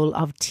title role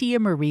of Tia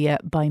Maria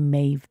by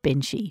Maeve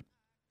Binchy.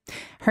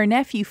 Her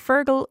nephew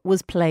Fergal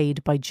was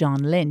played by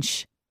John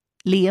Lynch.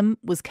 Liam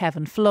was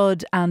Kevin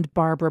Flood and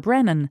Barbara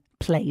Brennan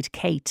played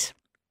Kate.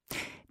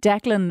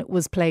 Declan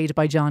was played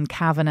by John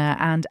Kavanagh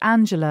and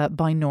Angela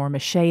by Norma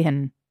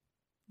Sheehan.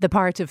 The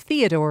part of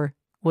Theodore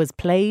was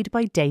played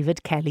by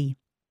David Kelly.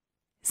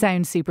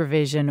 Sound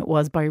supervision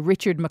was by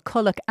Richard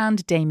McCulloch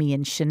and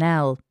Damien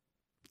Chanel.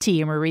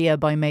 Tia Maria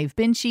by Maeve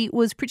Binchy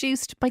was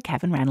produced by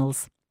Kevin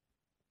Reynolds.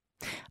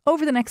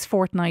 Over the next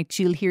fortnight,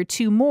 you'll hear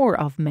two more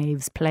of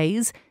Maeve's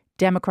plays,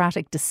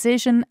 Democratic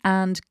Decision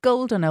and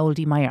Golden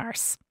Oldie My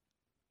Arse.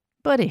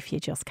 But if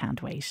you just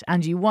can't wait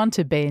and you want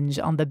to binge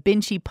on the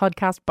Binchy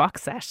podcast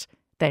box set,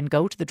 then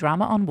go to the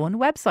Drama on One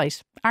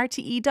website,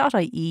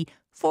 rte.ie/Drama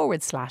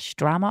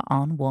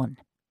on One.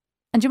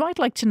 And you might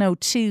like to know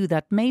too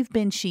that Maeve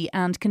Binchy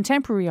and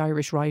contemporary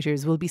Irish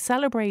writers will be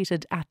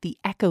celebrated at the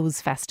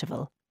Echoes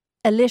Festival,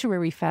 a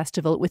literary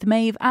festival with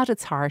Maeve at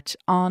its heart,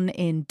 on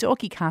in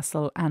Dalkey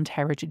Castle and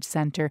Heritage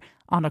Centre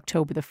on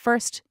October the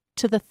 1st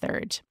to the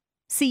 3rd.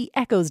 See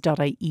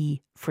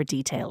echoes.ie for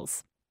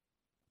details.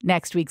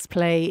 Next week's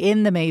play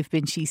in the Maeve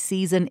Binchy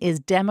season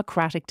is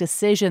Democratic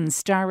Decision,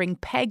 starring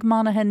Peg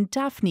Monaghan,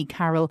 Daphne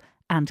Carroll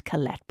and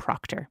Colette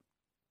Proctor.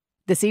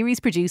 The series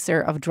producer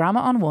of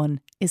Drama on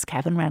One is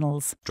Kevin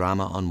Reynolds.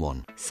 Drama on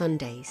One.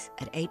 Sundays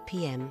at 8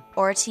 p.m.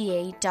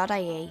 rte.ie/Drama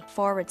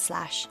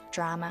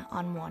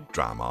on One.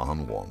 Drama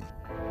on One.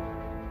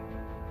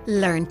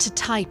 Learn to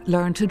type.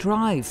 Learn to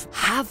drive.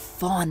 Have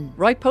fun.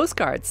 Write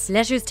postcards.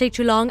 Letters take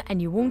too long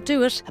and you won't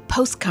do it. A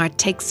postcard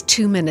takes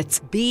 2 minutes.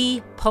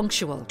 Be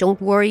punctual.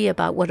 Don't worry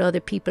about what other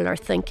people are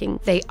thinking.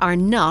 They are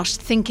not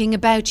thinking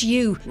about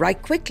you.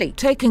 Write quickly.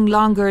 Taking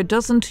longer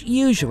doesn't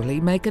usually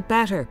make it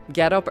better.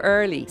 Get up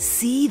early.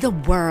 See the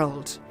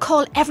world.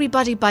 Call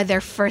everybody by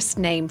their first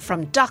name,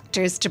 from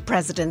doctors to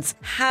presidents.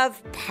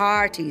 Have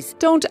parties.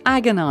 Don't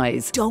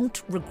agonise.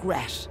 Don't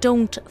regret.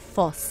 Don't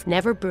fuss.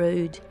 Never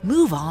brood.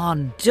 Move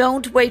on.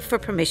 Don't wait for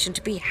permission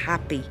to be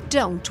happy.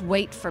 Don't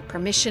wait for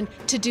permission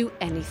to do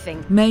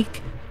anything.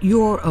 Make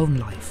your own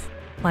life.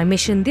 My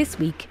mission this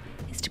week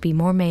is to be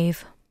more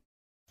Maeve.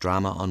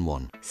 Drama on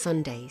One.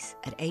 Sundays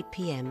at 8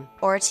 p.m.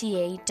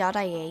 rte.ie/Drama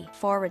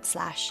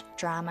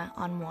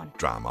on One.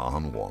 Drama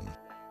on One.